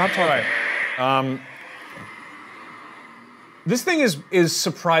 stop talking. This thing is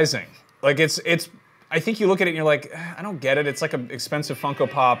surprising. Like it's. I think you look at it and you're like, I don't get it. It's like an expensive Funko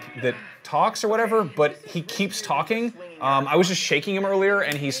Pop that talks or whatever, but he keeps talking. I was just shaking him earlier,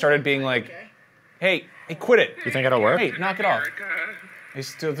 and he started being like, "Hey, quit it! You think it'll work? Hey, knock it off." He's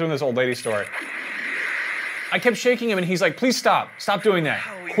still doing this old lady story. I kept shaking him, and he's like, "Please stop! Stop doing that!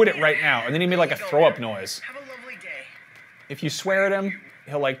 Quit it right now!" And then he made like a throw up noise. Have a lovely day. If you swear at him,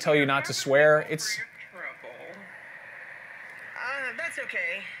 he'll like tell you not to swear. It's That's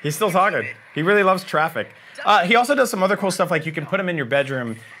okay. He's still talking. He really loves traffic. He also does some other cool stuff, like you can put him in your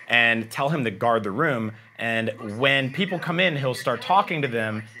bedroom and tell him to guard the room. And when people come in, he'll start talking to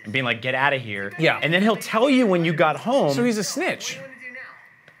them and being like, "Get out of here." Yeah. And then he'll tell you when you got home. so he's a snitch. What do you want to do now?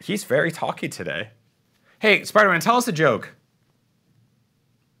 He's very talky today. Hey, Spider-Man, tell us a joke.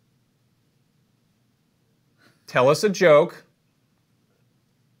 Tell us a joke.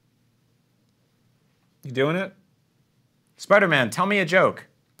 You doing it? Spider-Man, tell me a joke.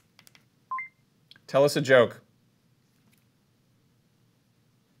 Tell us a joke.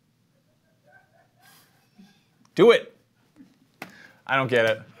 Do it. I don't get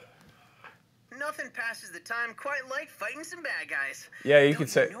it. Nothing passes the time quite like fighting some bad guys. Yeah, you Don't could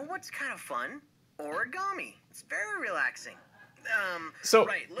say. You know what's kind of fun? Origami. It's very relaxing. So-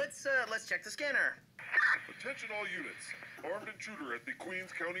 Right. Let's check the scanner. Attention all units. Armed intruder at the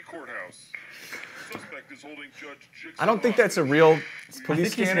Queens County Courthouse. Suspect is holding Judge Jigsaw. I don't think that's a real I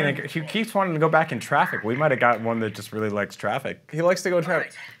police think scanner. he keeps wanting to go back in traffic. We might have got one that just really likes traffic. He likes to go All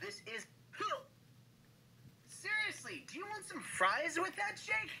traffic. right. This is. Seriously, do you want some fries with that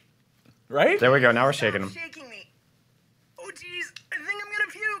shake? Right? There we go. Now we're shaking him. Stop shaking me. Oh, jeez. I think I'm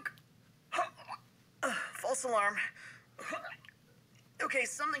gonna puke. False alarm. Okay,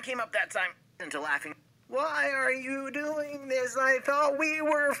 something came up that time. Into laughing. Why are you doing this? I thought we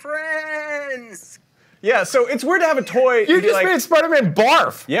were friends. Yeah, so it's weird to have a toy. You and be just like, made Spider-Man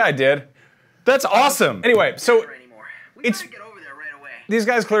barf. Yeah, I did. That's awesome. Anyway, so Anymore. We It's- gotta get over there right away. these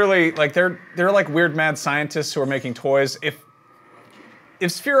guys clearly, like, they're like weird mad scientists who are making toys. If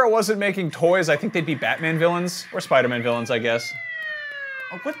Sphero wasn't making toys, I think they'd be Batman villains or Spider-Man villains, I guess.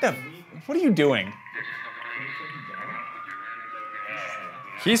 Oh, what are you doing?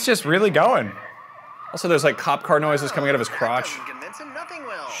 He's just really going. Also, there's like cop car noises coming out of his crotch. That doesn't convince him. Nothing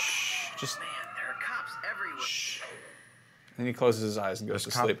will. Just. Man, there are cops everywhere. And he closes his eyes and goes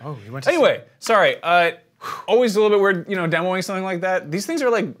to sleep. Oh, he went to Anyway, sorry. Always a little bit weird, demoing something like that. These things are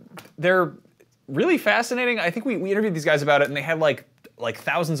like, they're really fascinating. I think we interviewed these guys about it, and they had like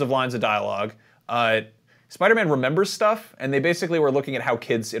thousands of lines of dialogue. Spider-Man remembers stuff, and they basically were looking at how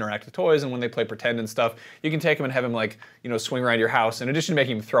kids interact with toys and when they play pretend and stuff. You can take him and have him like, swing around your house. In addition to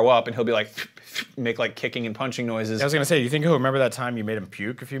making him throw up, and he'll be like, make like kicking and punching noises. I was gonna say, do you think he'll remember that time you made him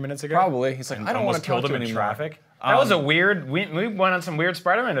puke a few minutes ago? Probably. He's like, And I don't want to almost talk killed to him him in anymore. traffic. That was a weird. We went on some weird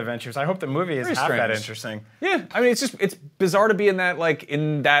Spider-Man adventures. I hope the movie is Very half that strange. interesting. Yeah, I mean, it's bizarre to be in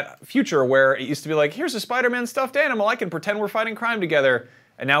that future where it used to be like, here's a Spider-Man stuffed animal, I can pretend we're fighting crime together,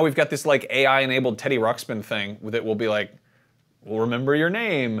 and now we've got this like AI-enabled Teddy Ruxpin thing that will be like, we'll remember your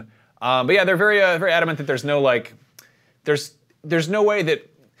name. But yeah, they're very adamant that there's no like, there's no way that,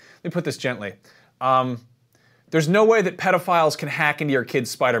 let me put this gently, there's no way that pedophiles can hack into your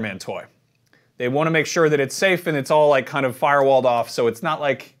kid's Spider-Man toy. They want to make sure that it's safe and it's all like kind of firewalled off, so it's not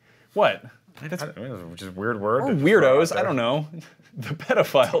like, what? That's which is a weird word. Or weirdos, I don't know. The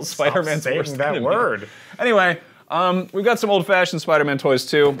pedophiles, Spider-Man's saying worst that enemy. word. Anyway, we've got some old-fashioned Spider-Man toys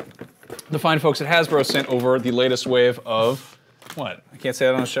too. The fine folks at Hasbro sent over the latest wave of, what? I can't say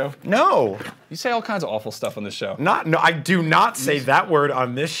that on the show? No, You say all kinds of awful stuff on this show. no, I do not say that word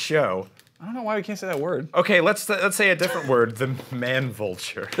on this show. I don't know why we can't say that word. Okay, let's say a different word. The man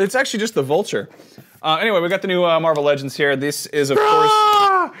vulture. It's actually just the vulture. Anyway, we got the new Marvel Legends here. This is, of course...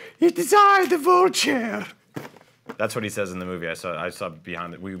 Ah, it is I, the vulture. That's what he says in the movie. I saw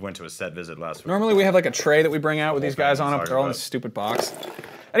behind it. We went to a set visit last week. Normally we have like a tray that we bring out with these guys on it, but they're all in about this it. stupid box.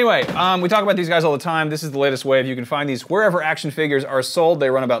 Anyway, we talk about these guys all the time. This is the latest wave. You can find these wherever action figures are sold. They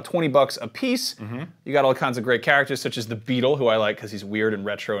run about $20 a piece. You got all kinds of great characters, such as the Beetle, who I like because he's weird and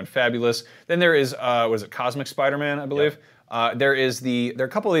retro and fabulous. Then there is, Cosmic Spider-Man, I believe. Yep. There are a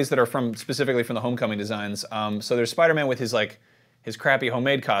couple of these that are specifically from the Homecoming designs. So there's Spider-Man with his crappy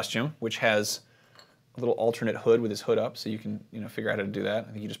homemade costume, which has a little alternate hood with his hood up, so you can figure out how to do that.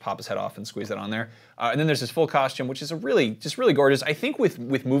 I think you just pop his head off and squeeze that on there. And then there's his full costume, which is really gorgeous. I think with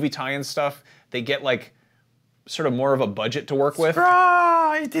movie tie-in stuff, they get like sort of more of a budget to work with.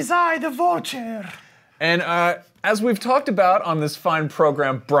 It is I, the vulture. And as we've talked about on this fine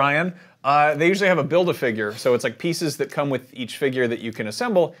program, Brian, they usually have a Build-A-Figure, so it's like pieces that come with each figure that you can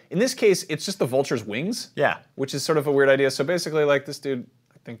assemble. In this case, it's just the vulture's wings. Yeah. Which is sort of a weird idea. So basically, like this dude,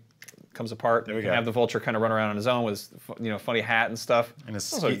 I think, comes apart. There we you can go. have the vulture kind of run around on his own with his funny hat and stuff. And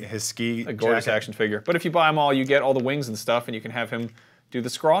Also his ski a gorgeous jacket. action figure. But if you buy them all, you get all the wings and stuff, and you can have him do the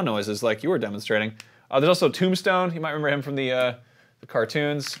scrawl noises like you were demonstrating. There's also Tombstone. You might remember him from the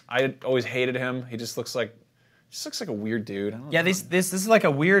cartoons. I always hated him. He just looks like a weird dude. I don't Yeah, know. this is like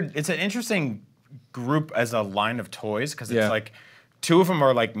a weird. It's an interesting group as a line of toys because it's Yeah. like two of them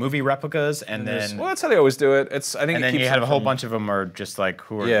are like movie replicas, and then Well, that's how they always do it. I think and it then keeps you have them a whole from- bunch of them are just like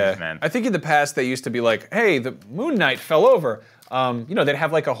who are Yeah, these men? I think in the past they used to be like, "Hey, the Moon Knight fell over." They'd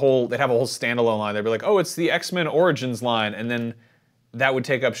have a whole standalone line. They'd be like, "Oh, it's the X-Men Origins line," and then that would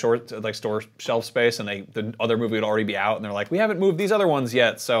take up store shelf space, and the other movie would already be out, and they're like, "We haven't moved these other ones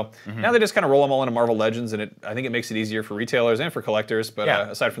yet." So now they just kind of roll them all into Marvel Legends, and I think it makes it easier for retailers and for collectors. But Yeah.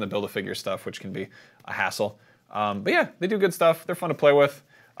 aside from the Build-A-Figure stuff, which can be a hassle, but yeah, they do good stuff. They're fun to play with.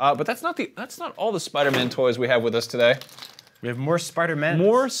 But that's not all the Spider-Man toys we have with us today. We have more Spider-Man.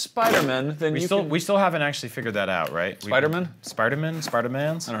 More Spider-Man than We still haven't actually figured that out, right? Spider-Man? Spider-Mans?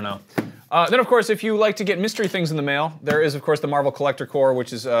 I don't know. Then, of course, if you like to get mystery things in the mail, there is, of course, the Marvel Collector Core,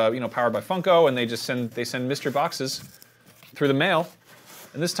 which is powered by Funko, and they send mystery boxes through the mail.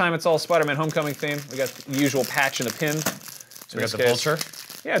 And this time, it's all Spider-Man Homecoming theme. We got the usual patch and a pin. So we got the vulture.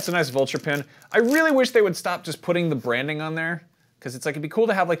 Yeah, it's a nice vulture pin. I really wish they would stop just putting the branding on there, because it's like it'd be cool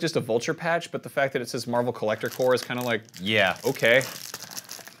to have like just a vulture patch, but the fact that it says Marvel Collector Core is kind of like, Yeah. okay.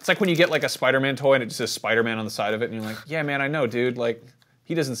 It's like when you get like a Spider-Man toy and it just says Spider-Man on the side of it, and you're like, yeah, man, I know, dude. Like,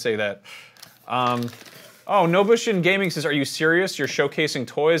 he doesn't say that. Oh, Nobushin Gaming says, are you serious? You're showcasing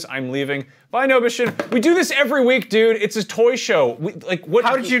toys? I'm leaving. Bye, Nobushin. We do this every week, dude. It's a toy show. What?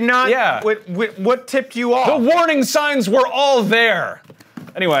 How did you not? Yeah. What tipped you off? The warning signs were all there.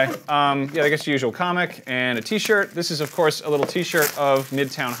 Anyway, yeah, I guess the usual comic and a T-shirt. This is, of course, a little T-shirt of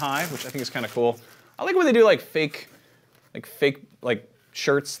Midtown High, which I think is kind of cool. I like when they do like fake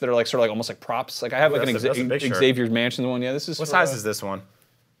shirts that are like sort of like almost like props. Like I have like that's a big shirt. Xavier's Mansion one. Yeah, this is. What for, size is this one?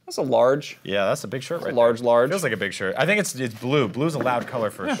 That's a large. Yeah, that's a big shirt right Large, there. large. Feels like a big shirt. I think it's blue. Blue's a loud color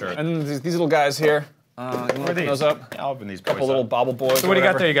for a shirt. And then these little guys here. You want to open those up? Yeah, I'll open these boys Couple little up. bobble boys. So what do you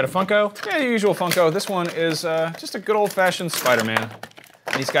got there? You got a Funko? Yeah, the usual Funko. This one is just a good old-fashioned Spider-Man.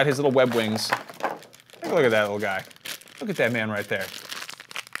 And he's got his little web wings. Take a look at that little guy. Look at that man right there.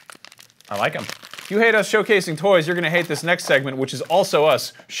 I like him. If you hate us showcasing toys, you're going to hate this next segment, which is also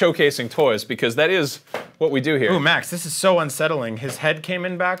us showcasing toys, because that is what we do here. Ooh, Max, this is so unsettling. His head came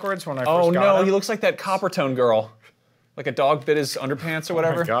in backwards when I Oh first got no, him. he looks like that Coppertone girl. Like a dog bit his underpants or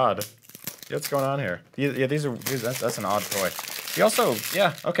whatever. Oh my God. What's going on here? Yeah, that's an odd toy. He also,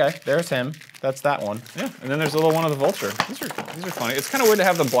 yeah, okay, there's him. That's that one. Yeah, and then there's a little one of the Vulture. These are funny. It's kind of weird to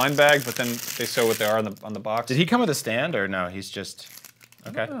have the blind bag, but then they show what they are on the box. Did he come with a stand or no? He's just,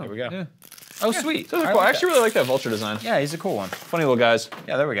 okay, here we go. Yeah. Oh, sweet. Those are cool. I actually really like that Vulture design. Yeah, he's a cool one. Funny little guys.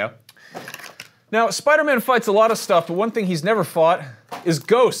 Yeah, there we go. Now, Spider-Man fights a lot of stuff, but one thing he's never fought is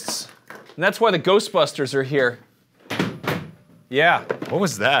ghosts. And that's why the Ghostbusters are here. Yeah. What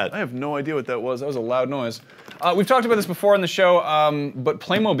was that? I have no idea what that was. That was a loud noise. We've talked about this before on the show, but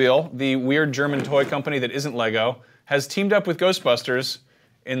Playmobil, the weird German toy company that isn't Lego, has teamed up with Ghostbusters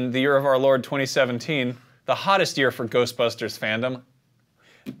in the year of our Lord 2017, the hottest year for Ghostbusters fandom.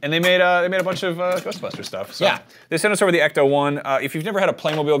 And they made a bunch of Ghostbuster stuff. So Yeah. They sent us over the Ecto one. If you've never had a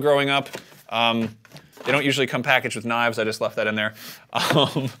Playmobil growing up, they don't usually come packaged with knives. I just left that in there.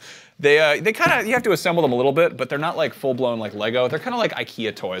 They kind of, you have to assemble them a little bit, but they're not like full blown like Lego. They're kind of like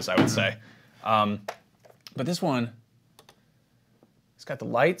IKEA toys, I would say. But this one, it's got the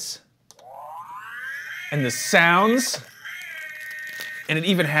lights and the sounds, and it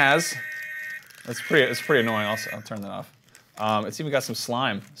even has. It's pretty annoying. I'll turn that off. It's even got some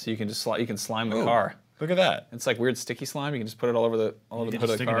slime, so you can just slime the car. Look at that. It's like weird sticky slime. You can just put it all over the hood of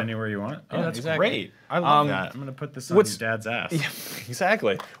the Stick car. it anywhere you want. Oh, Yeah, that's exactly. great. I love that. I'm gonna put this on your dad's ass. Yeah,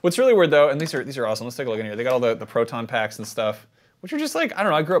 exactly. What's really weird though, and these are awesome. Let's take a look in here. They got all the proton packs and stuff, which are just like, I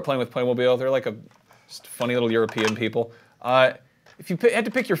don't know. I grew up playing with Playmobil. They're like just funny little European people. If you had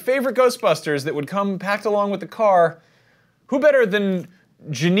to pick your favorite Ghostbusters that would come packed along with the car, who better than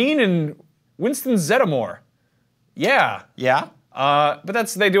Janine and Winston Zeddemore? Yeah. Yeah? But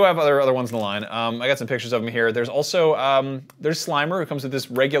they do have other ones in the line. I got some pictures of them here. There's also there's Slimer, who comes with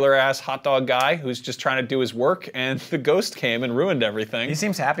this regular ass hot dog guy who's just trying to do his work, and the ghost came and ruined everything. He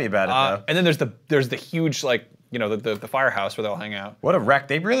seems happy about it though. And then there's the huge like the firehouse where they all hang out. What a wreck.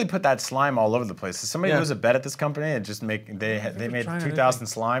 They really put that slime all over the place. Does somebody lose a bet at this company and just they made 2,000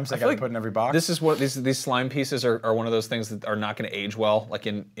 slimes they got to put in every box? This is what these slime pieces are one of those things that are not going to age well. Like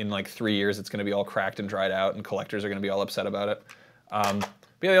in like 3 years, it's going to be all cracked and dried out, and collectors are going to be all upset about it. But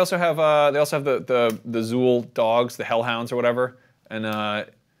yeah, they also have the Zool dogs, the Hellhounds or whatever, and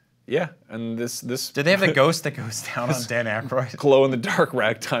yeah, and this. Do they have the ghost that goes down on Dan Aykroyd? Glow in the dark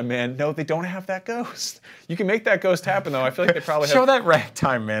ragtime man. No, they don't have that ghost. You can make that ghost happen though. I feel like they probably have. Show that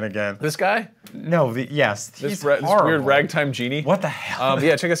ragtime man again. This guy? No, yes, This he's weird horrible. ragtime genie. What the hell?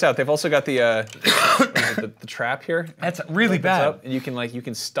 Yeah, check this out. They've also got the trap here. That's really Opens bad. up, and you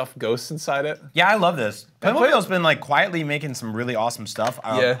can stuff ghosts inside it. Yeah, I love this. Playmobil's been like quietly making some really awesome stuff.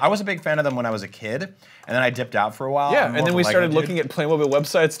 Yeah. I was a big fan of them when I was a kid, and then I dipped out for a while. Yeah, I'm more and then of a we Lego started dude. looking at Playmobil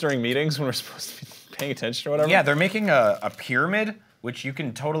websites during meetings when we're supposed to be paying attention or whatever. Yeah, they're making a pyramid, which you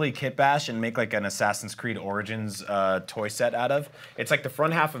can totally kit bash and make like an Assassin's Creed Origins toy set out of. It's like the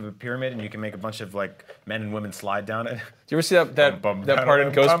front half of a pyramid, and you can make a bunch of like men and women slide down it. Do you ever see that Bum, part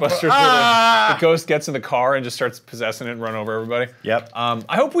in bum, bum, Ghostbusters where the ghost gets in the car and just starts possessing it and run over everybody? Yep.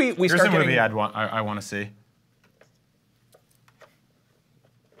 I hope we Here's start a getting. movie I want to see.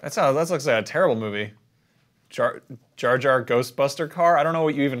 That looks like a terrible movie. Jar Jar Ghostbuster car. I don't know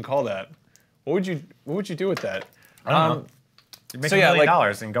what you even call that. What would you do with that? I don't know. You make so $1 yeah, million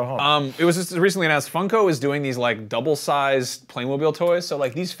like, and go home. It was just recently announced Funko is doing these like double-sized Playmobil toys. So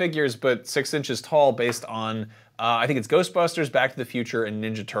like these figures, but 6 inches tall, based on I think it's Ghostbusters, Back to the Future, and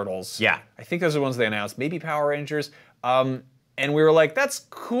Ninja Turtles. Yeah. I think those are the ones they announced. Maybe Power Rangers. And we were like, that's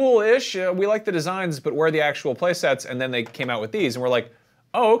cool-ish. We like the designs, but where are the actual play sets? And then they came out with these, and we're like,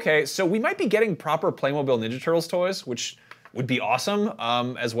 oh, okay. So we might be getting proper Playmobil Ninja Turtles toys, which would be awesome,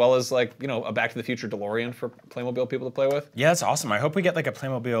 as well as like, a Back to the Future DeLorean for Playmobil people to play with. Yeah, that's awesome. I hope we get like a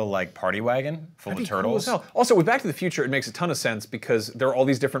Playmobil like party wagon full of That'd be cool turtles. as hell. Also, with Back to the Future, it makes a ton of sense because there are all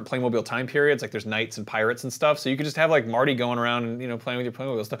these different Playmobil time periods. Like there's knights and pirates and stuff. So you could just have like Marty going around and playing with your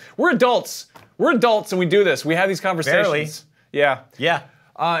Playmobil stuff. We're adults. We're adults, and we do this. We have these conversations. Barely. Yeah.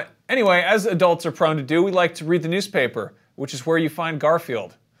 Yeah. Anyway, as adults are prone to do, we like to read the newspaper, which is where you find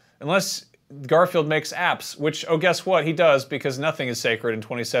Garfield. Unless Garfield makes apps, which, oh, guess what? He does, because nothing is sacred in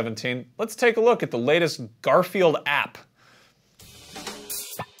 2017. Let's take a look at the latest Garfield app.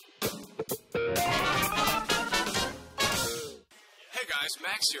 Hey guys,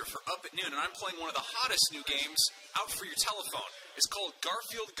 Max here for Up at Noon, and I'm playing one of the hottest new games out for your telephone. It's called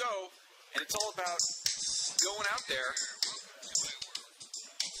Garfield Go, and it's all about going out there,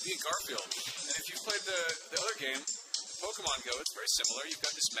 being Garfield. And if you've played the other game, Pokemon Go, it's very similar. You've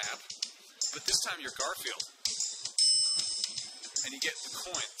got this map, but this time you're Garfield. And you get the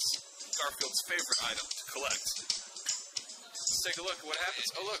coins, Garfield's favorite item to collect. Let's take a look at what happens.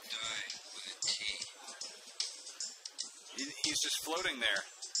 Oh, look. He's just floating there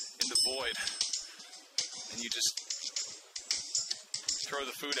in the void. And you just throw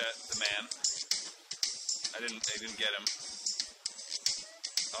the food at the man. They didn't get him.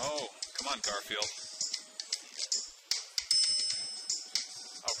 Oh, come on, Garfield.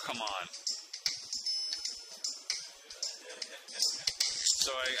 Oh, come on.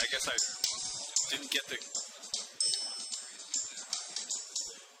 So I guess I didn't get the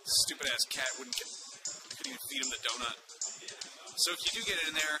stupid-ass cat couldn't even feed him the donut. So if you do get it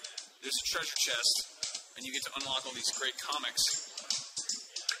in there, there's a treasure chest, and you get to unlock all these great comics,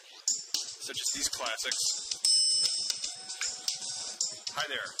 such as these classics. Hi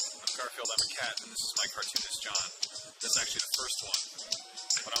there, I'm Garfield, I'm a cat, and this is my cartoonist John. That's actually the first one,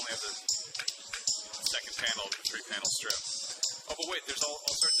 but I only have the second panel of the 3-panel strip. Oh, but wait, there's all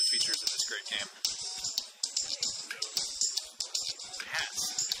sorts of features in this great game. Hats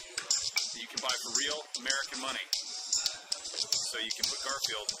that you can buy for real American money. So you can put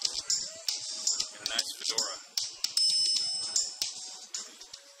Garfield in a nice fedora.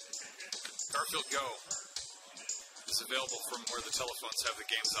 Garfield Go is available from where the telephones have the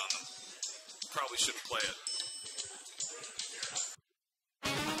games on them. Probably shouldn't play it.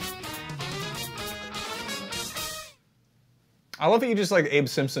 I love that you just like Abe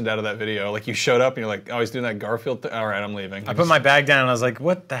Simpsoned out of that video. Like you showed up and you're like, oh, he's doing that Garfield thing. All right, I'm leaving. I put my bag down and I was like,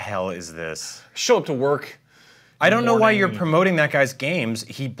 what the hell is this? Show up to work. I don't know why you're promoting that guy's games.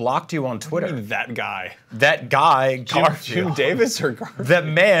 He blocked you on Twitter. I mean, that guy. That guy, Garfield. Jim Davis or Garfield? The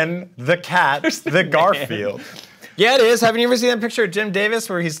man, the cat, the Garfield. Yeah, it is. Haven't you ever seen that picture of Jim Davis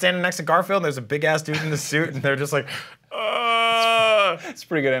where he's standing next to Garfield and there's a big-ass dude in the suit and they're just like, It's a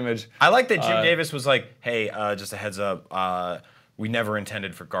pretty good image. I like that Jim Davis was like, hey, just a heads up, we never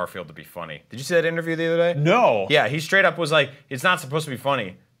intended for Garfield to be funny. Did you see that interview the other day? No. Yeah, he straight up was like, it's not supposed to be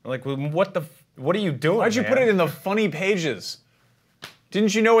funny. I'm like, well, what are you doing, Why'd you man? put it in the funny pages?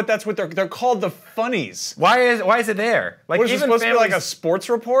 Didn't you know that's what they're called, the funnies? Why is it there? Like, What is it even supposed to be, like families- a sports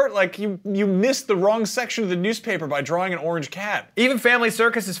report? Like you missed the wrong section of the newspaper by drawing an orange cat. Even Family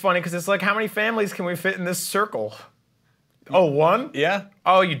Circus is funny because it's like, how many families can we fit in this circle? Oh, one? Yeah.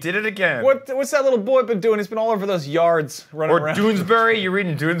 Oh, you did it again. What's that little boy been doing? He's been all over those yards running Or around. Doonesbury, you're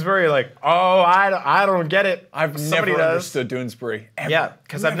reading Doonesbury, you're like, oh, I don't get it. I've Somebody never does. understood Doonesbury. Ever. Yeah,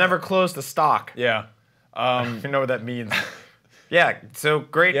 because I've never closed a stock. Yeah. You know what that means. Yeah, so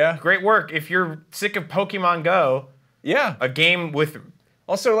great work. If you're sick of Pokemon Go, Yeah. a game with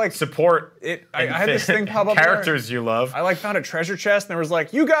Also, like support I had this thing pop up. characters you love. I like found a treasure chest and there was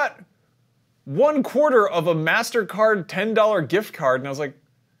like, you got 1/4 of a MasterCard $10 gift card, and I was like,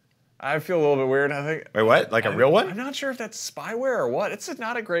 I feel a little bit weird. I think. Wait, what? Like a real one? I'm not sure if that's spyware or what. It's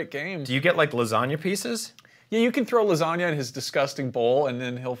not a great game. Do you get like lasagna pieces? Yeah, you can throw lasagna in his disgusting bowl, and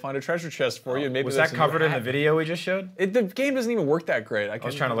then he'll find a treasure chest for you. And maybe Was there's that a new covered in the hat. video we just showed? The game doesn't even work that great. I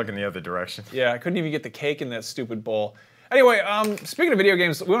was trying to look in the other direction. Yeah, I couldn't even get the cake in that stupid bowl. Anyway, speaking of video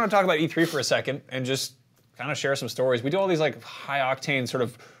games, we want to talk about E3 for a second and just kind of share some stories. We do all these like high-octane sort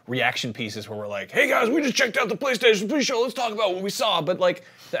of reaction pieces where we're like, hey guys, we just checked out the PlayStation pre-show, let's talk about what we saw. But like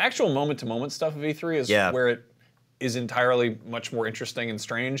the actual moment-to-moment stuff of E3 is where it is entirely much more interesting and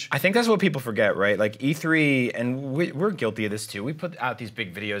strange. I think that's what people forget, right? Like E3, and we're guilty of this too. We put out these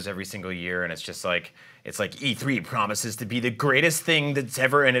big videos every single year, and it's just like, E3 promises to be the greatest thing that's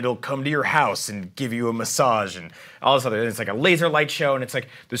ever, and it'll come to your house and give you a massage and all this other. And it's like a laser light show, and it's like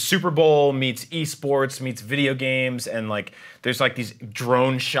the Super Bowl meets esports meets video games, and like there's like these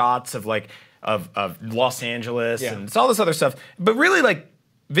drone shots of like of Los Angeles, and it's all this other stuff. But really, like,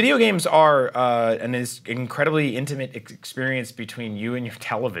 video games are an incredibly intimate experience between you and your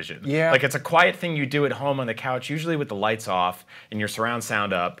television. Yeah. Like, it's a quiet thing you do at home on the couch, usually with the lights off and your surround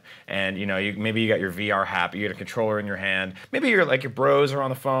sound up, and maybe you got your VR hat, you got a controller in your hand. Maybe you're like your bros are on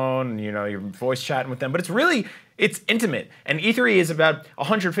the phone and you're voice chatting with them. But it's really It's intimate, and E3 is about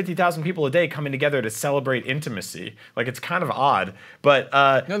 150,000 people a day coming together to celebrate intimacy. Like, it's kind of odd, but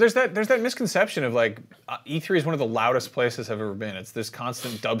no, there's that misconception of like E3 is one of the loudest places I've ever been. It's this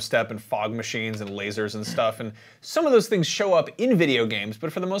constant dubstep and fog machines and lasers and stuff, and some of those things show up in video games,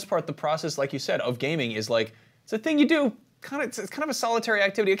 but for the most part, the process, like you said, of gaming is like it's a thing you do. It's kind of a solitary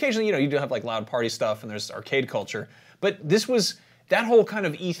activity. Occasionally, you do have like loud party stuff and there's arcade culture, but this was that whole kind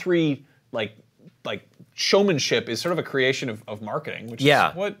of E3 like showmanship is sort of a creation of marketing, which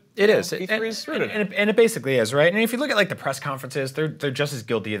is what it is. E3 is rooted in. And it basically is, right? And if you look at like the press conferences, they're just as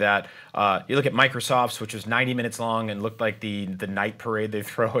guilty of that. You look at Microsoft's, which was 90 minutes long and looked like the night parade they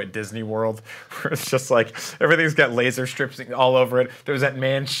throw at Disney World, where it's just like everything's got laser strips all over it. There was that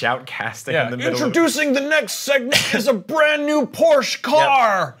man shoutcasting in the middle. Introducing the next segment is a brand new Porsche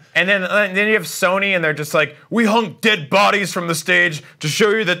car. Yep. And then you have Sony, and they're just like, we hung dead bodies from the stage to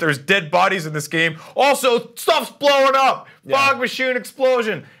show you that there's dead bodies in this game. Also, stuff's blowing up. Fog machine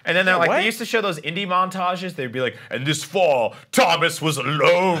explosion. And then they're like, they used to show those indie montages. They'd be like, and this fall, Thomas was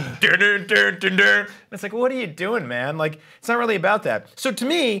alone. And it's like, what are you doing, man? Like, it's not really about that. So to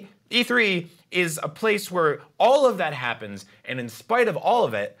me, E3 is a place where all of that happens, and in spite of all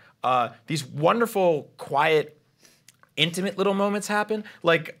of it, these wonderful, quiet, intimate little moments happen.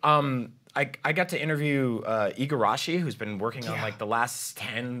 Like, I got to interview Igarashi, who's been working on like the last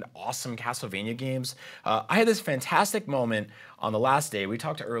 10 awesome Castlevania games. I had this fantastic moment on the last day. We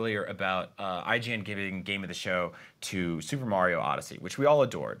talked earlier about IGN giving Game of the Show to Super Mario Odyssey, which we all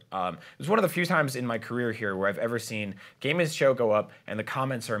adored. It was one of the few times in my career here where I've ever seen Game of the Show go up and the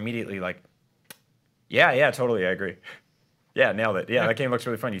comments are immediately like, yeah, totally, I agree. Yeah, nailed it. Yeah, that game looks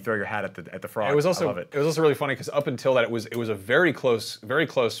really fun. You throw your hat at the frog. It was also I love it. It was also really funny because up until that, it was a very close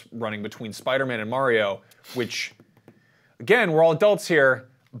running between Spider-Man and Mario, which, again, we're all adults here,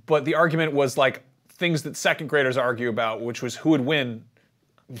 but the argument was like things that second graders argue about, which was who would win,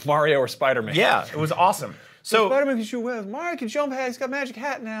 Mario or Spider-Man. Yeah, it was awesome. So Spider-Man can shoot webs. Mario can jump hat. He's got a magic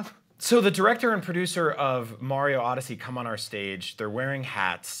hat now. So the director and producer of Mario Odyssey come on our stage. They're wearing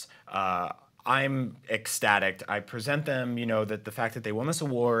hats. I'm ecstatic. I present them, that the fact that they won this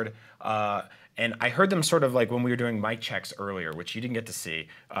award, and I heard them sort of like when we were doing mic checks earlier, which you didn't get to see.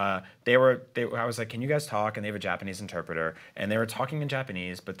 I was like, "Can you guys talk?" And they have a Japanese interpreter, and they were talking in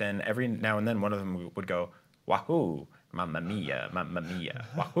Japanese. But then every now and then, one of them would go, "Wahoo! Mamma mia,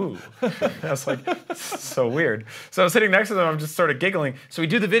 wahoo." I was like, so weird. So I'm sitting next to them, I'm just sort of giggling. So we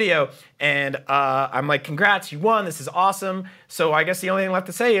do the video, and I'm like, congrats, you won, this is awesome. So I guess the only thing left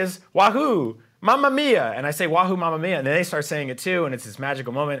to say is, wahoo, Mamma Mia, and I say wahoo Mamma Mia, and then they start saying it too, and it's this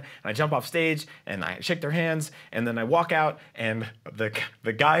magical moment, and I jump off stage, and I shake their hands, and then I walk out, and the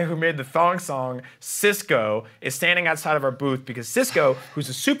guy who made the thong song, Cisco, is standing outside of our booth, because Cisco, who's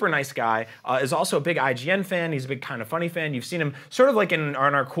a super nice guy, is also a big IGN fan, he's a big Kinda Funny fan, you've seen him sort of like in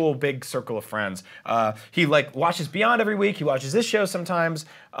our cool big circle of friends. He like watches Beyond every week, he watches this show sometimes.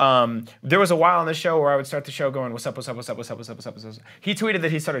 There was a while on this show where I would start the show going, what's up, what's up, what's up, what's up, what's up, what's up, what's up. He tweeted that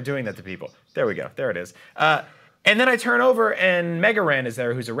he started doing that to people. There we go. There it is. And then I turn over and Mega Ran is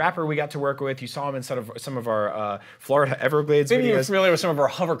there, who's a rapper we got to work with. You saw him in some of our Florida Everglades Maybe videos. you're familiar with some of our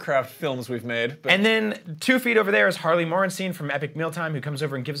hovercraft films we've made. But. And then 2 feet over there is Harley Morenstein from Epic Mealtime, who comes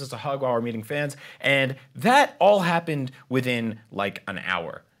over and gives us a hug while we're meeting fans. And that all happened within like an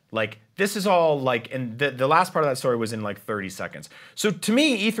hour. Like, this is all like, and the last part of that story was in like 30 seconds. So to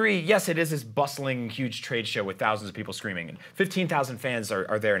me, E3, yes, it is this bustling, huge trade show with thousands of people screaming, and 15,000 fans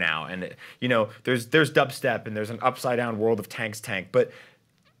are there now, and there's dubstep, and there's an upside down World of Tanks tank, but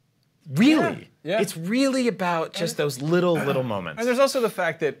really, it's really about just those little moments. And there's also the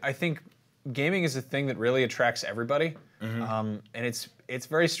fact that I think gaming is a thing that really attracts everybody, and it's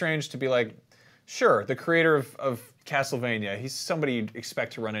very strange to be like, sure, the creator of Castlevania, he's somebody you'd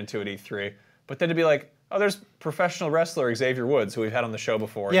expect to run into at E3, but then to be like, oh, there's professional wrestler Xavier Woods, who we've had on the show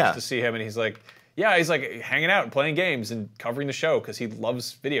before, just to see him, and he's like hanging out and playing games and covering the show because he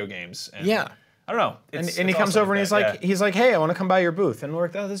loves video games. And I don't know. And he comes over and he's like, hey, I want to come by your booth. And we're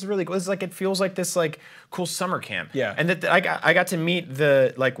like, oh, this is really cool. It's like, it feels like this like cool summer camp. Yeah. And that I got to meet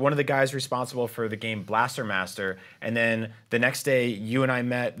one of the guys responsible for the game Blaster Master. And then the next day, you and I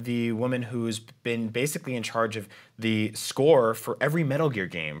met the woman who's been basically in charge of the score for every Metal Gear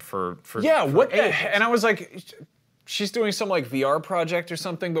game for what the heck? And I was like, she's doing some like VR project or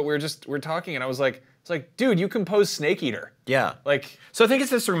something, but we're talking, and I was like, it's like, dude, you composed Snake Eater. Yeah. Like, so I think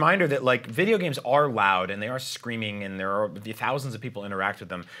it's this reminder that like video games are loud and they are screaming and there are thousands of people interact with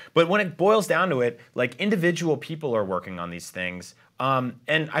them. But when it boils down to it, like individual people are working on these things.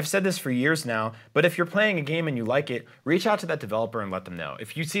 And I've said this for years now, but if you're playing a game and you like it, reach out to that developer and let them know.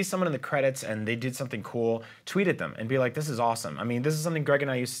 If you see someone in the credits and they did something cool, tweet at them and be like, this is awesome. I mean, this is something Greg and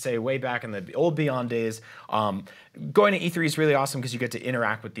I used to say way back in the old Beyond days. Going to E3 is really awesome because you get to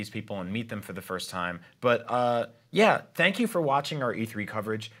interact with these people and meet them for the first time. But yeah, thank you for watching our E3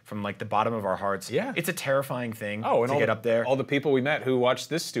 coverage from like the bottom of our hearts. Yeah. It's a terrifying thing Oh, and to all get the, up there. all the people we met who watched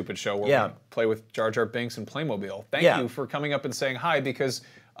this stupid show where we play with Jar Jar Binks and Playmobil. Thank you for coming up and saying hi because,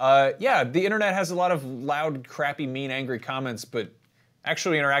 yeah, the internet has a lot of loud, crappy, mean, angry comments, but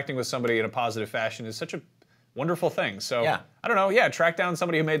actually interacting with somebody in a positive fashion is such a wonderful thing. So, I don't know, track down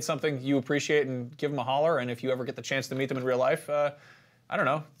somebody who made something you appreciate and give them a holler, and if you ever get the chance to meet them in real life, I don't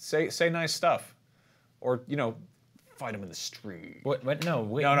know, say nice stuff. Or, you know, fight them in the street. What? No,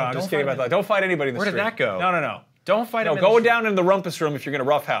 wait. No, I'm just kidding about that. Don't fight anybody in the street. Where did that go? No. Don't fight them. No, go down in the rumpus room if you're going to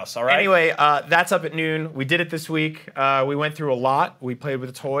roughhouse, all right? Anyway, that's Up at Noon. We did it this week. We went through a lot. We played with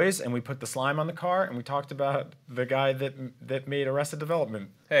the toys, and we put the slime on the car, and we talked about the guy that made Arrested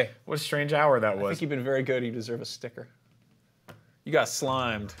Development. Hey. What a strange hour that was. I think you've been very good. You deserve a sticker. You got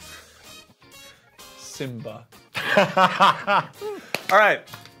slimed. Simba. All right.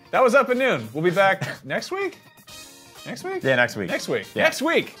 That was Up at Noon. We'll be back next week? Next week? Yeah, next week. Next week. Yeah. Next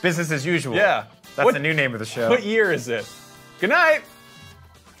week. Business as usual. Yeah. That's the new name of the show. What year is it? Good night.